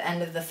 The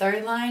end of the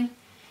 3rd line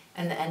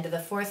and the end of the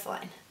 4th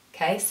line.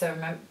 Okay, so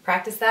remember,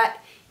 practice that.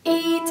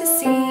 E to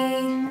C,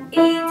 E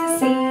to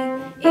C,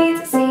 E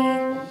to C.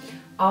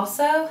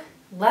 Also,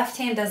 left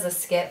hand does a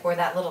skip where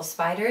that little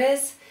spider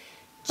is.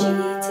 G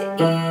to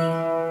E.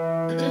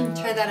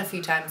 Try that a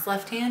few times.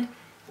 Left hand.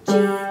 G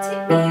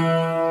to E.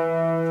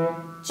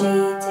 G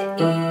to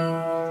E.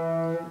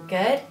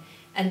 Good.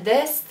 And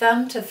this,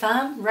 thumb to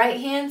thumb, right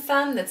hand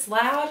thumb that's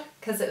loud,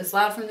 because it was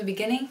loud from the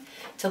beginning,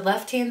 to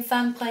left hand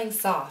thumb playing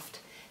soft.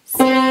 C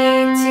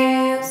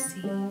to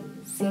C,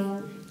 C.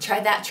 Try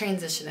that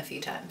transition a few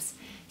times.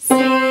 C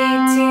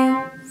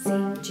to C,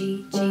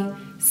 G, G.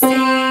 C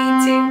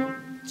to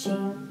G,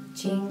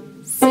 G.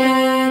 C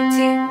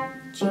to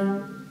G,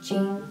 G.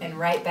 And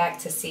right back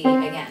to C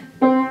again.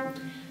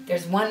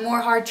 There's one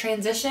more hard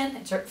transition.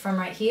 It's from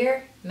right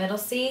here, middle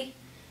C,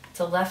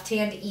 to left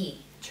hand E.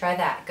 Try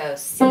that. Go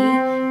C,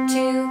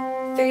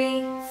 2,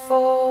 3,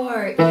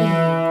 4, E, 2.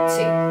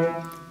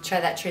 Try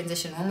that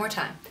transition one more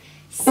time.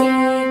 C, 2,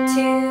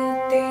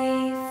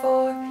 3,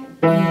 4,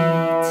 E,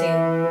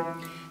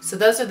 2. So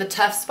those are the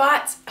tough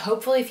spots.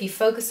 Hopefully if you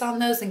focus on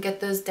those and get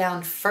those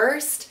down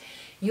first,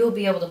 you'll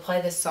be able to play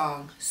this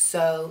song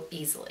so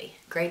easily.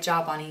 Great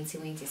job on Eensy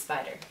Weensy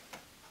Spider.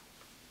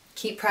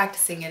 Keep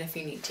practicing it if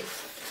you need to.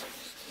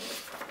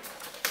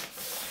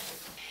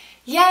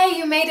 Yay,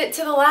 you made it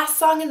to the last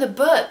song in the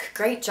book.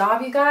 Great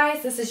job, you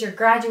guys. This is your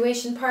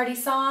graduation party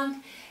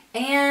song.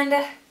 And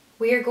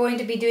we are going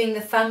to be doing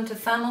the thumb to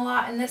thumb a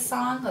lot in this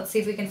song. Let's see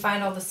if we can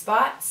find all the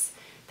spots.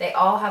 They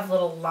all have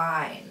little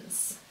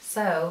lines.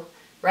 So,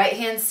 right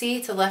hand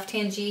C to left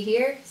hand G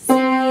here. C,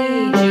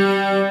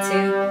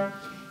 G2.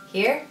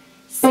 Here.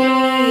 C,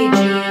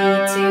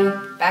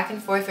 G2. Back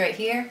and forth right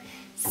here.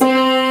 C, G, C,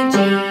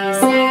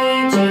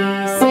 G,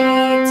 C,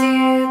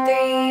 2,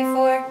 3,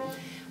 4.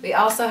 We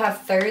also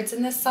have thirds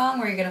in this song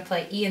where you're going to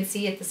play E and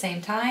C at the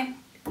same time.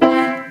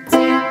 1, 2, 3,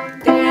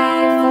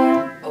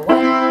 4.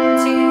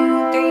 1,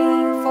 2,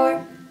 3,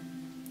 4.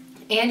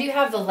 And you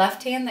have the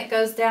left hand that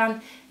goes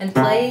down and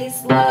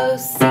plays low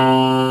C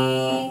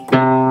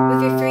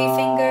with your 3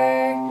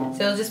 finger.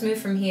 So you'll just move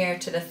from here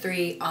to the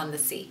 3 on the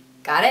C.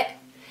 Got it?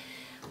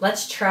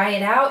 Let's try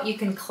it out. You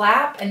can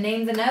clap and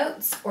name the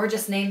notes, or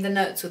just name the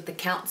notes with the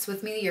counts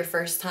with me your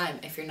first time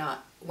if you're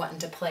not wanting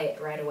to play it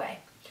right away.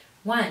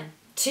 1,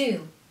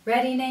 2,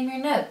 ready, name your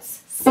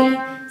notes. C,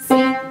 C,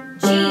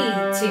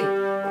 G2,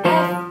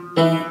 F,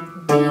 E,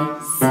 D,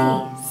 C,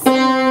 C,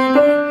 D,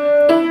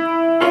 E,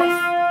 F,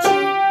 G,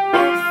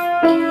 F,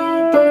 E,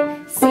 D,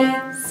 C,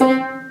 C,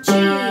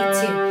 G2,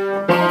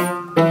 F,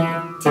 E,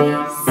 D,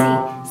 C,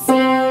 C,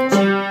 G,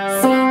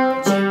 C,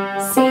 G,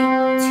 C,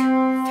 2,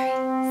 3,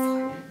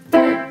 4,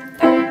 third,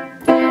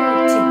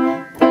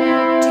 2, 3,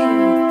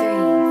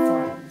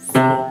 4, C,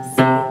 C,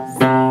 C,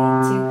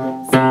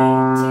 2, C,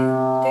 2,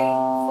 3,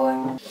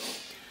 4.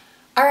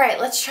 Alright,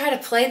 let's try to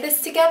play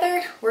this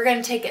together. We're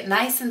going to take it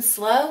nice and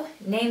slow.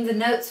 Name the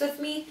notes with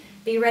me.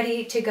 Be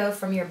ready to go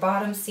from your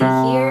bottom C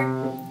here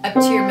up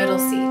to your middle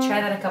C.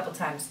 Try that a couple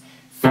times.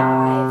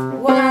 5,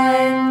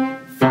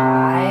 1,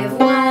 5,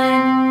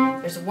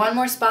 1. There's one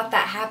more spot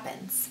that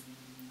happens.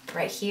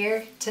 Right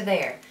here to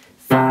there.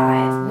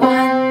 5, 1,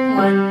 1,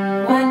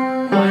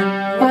 1,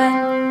 1,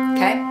 1.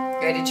 Okay,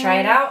 ready to try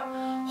it out?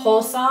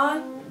 Whole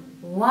song.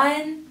 1,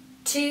 1,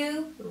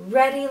 2,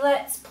 ready,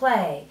 let's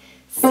play.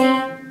 C,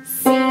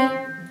 C,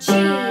 G,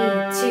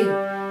 2,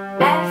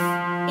 F,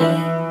 E,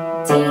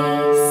 D,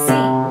 C,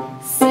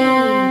 C,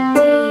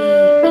 D,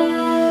 E,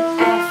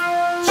 F,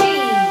 G,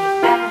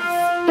 F,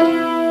 E,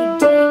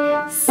 D,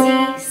 C,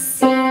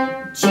 C,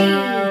 G,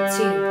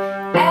 2,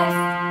 F,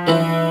 E,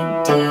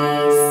 D,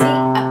 C,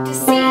 up to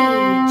C,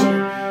 G,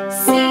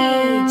 C,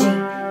 G,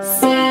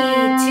 C,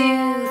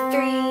 2,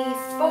 3,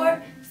 4,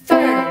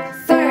 third,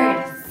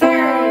 third,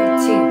 third,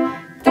 2,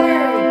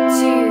 third,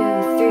 2,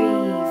 3,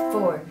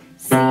 4,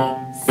 C,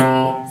 C,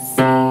 C,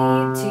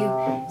 2,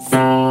 C,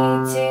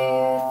 2,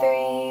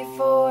 3,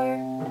 4.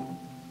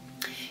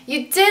 You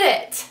did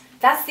it!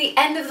 That's the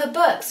end of the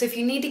book. So if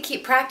you need to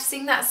keep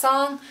practicing that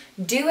song,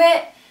 do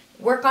it.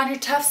 Work on your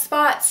tough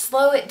spots,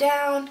 slow it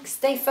down,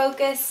 stay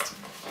focused.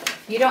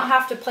 You don't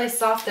have to play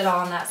soft at all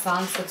on that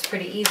song, so it's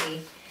pretty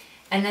easy.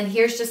 And then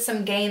here's just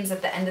some games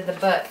at the end of the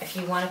book if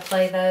you want to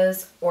play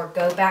those, or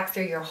go back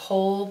through your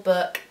whole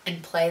book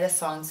and play the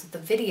songs with the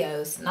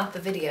videos, not the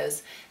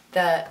videos,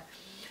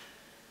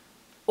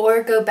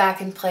 or go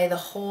back and play the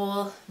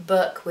whole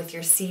book with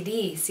your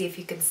CD. See if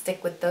you can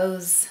stick with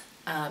those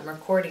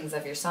recordings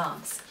of your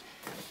songs.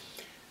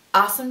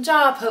 Awesome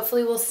job.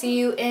 Hopefully we'll see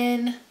you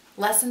in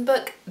lesson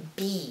book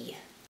B.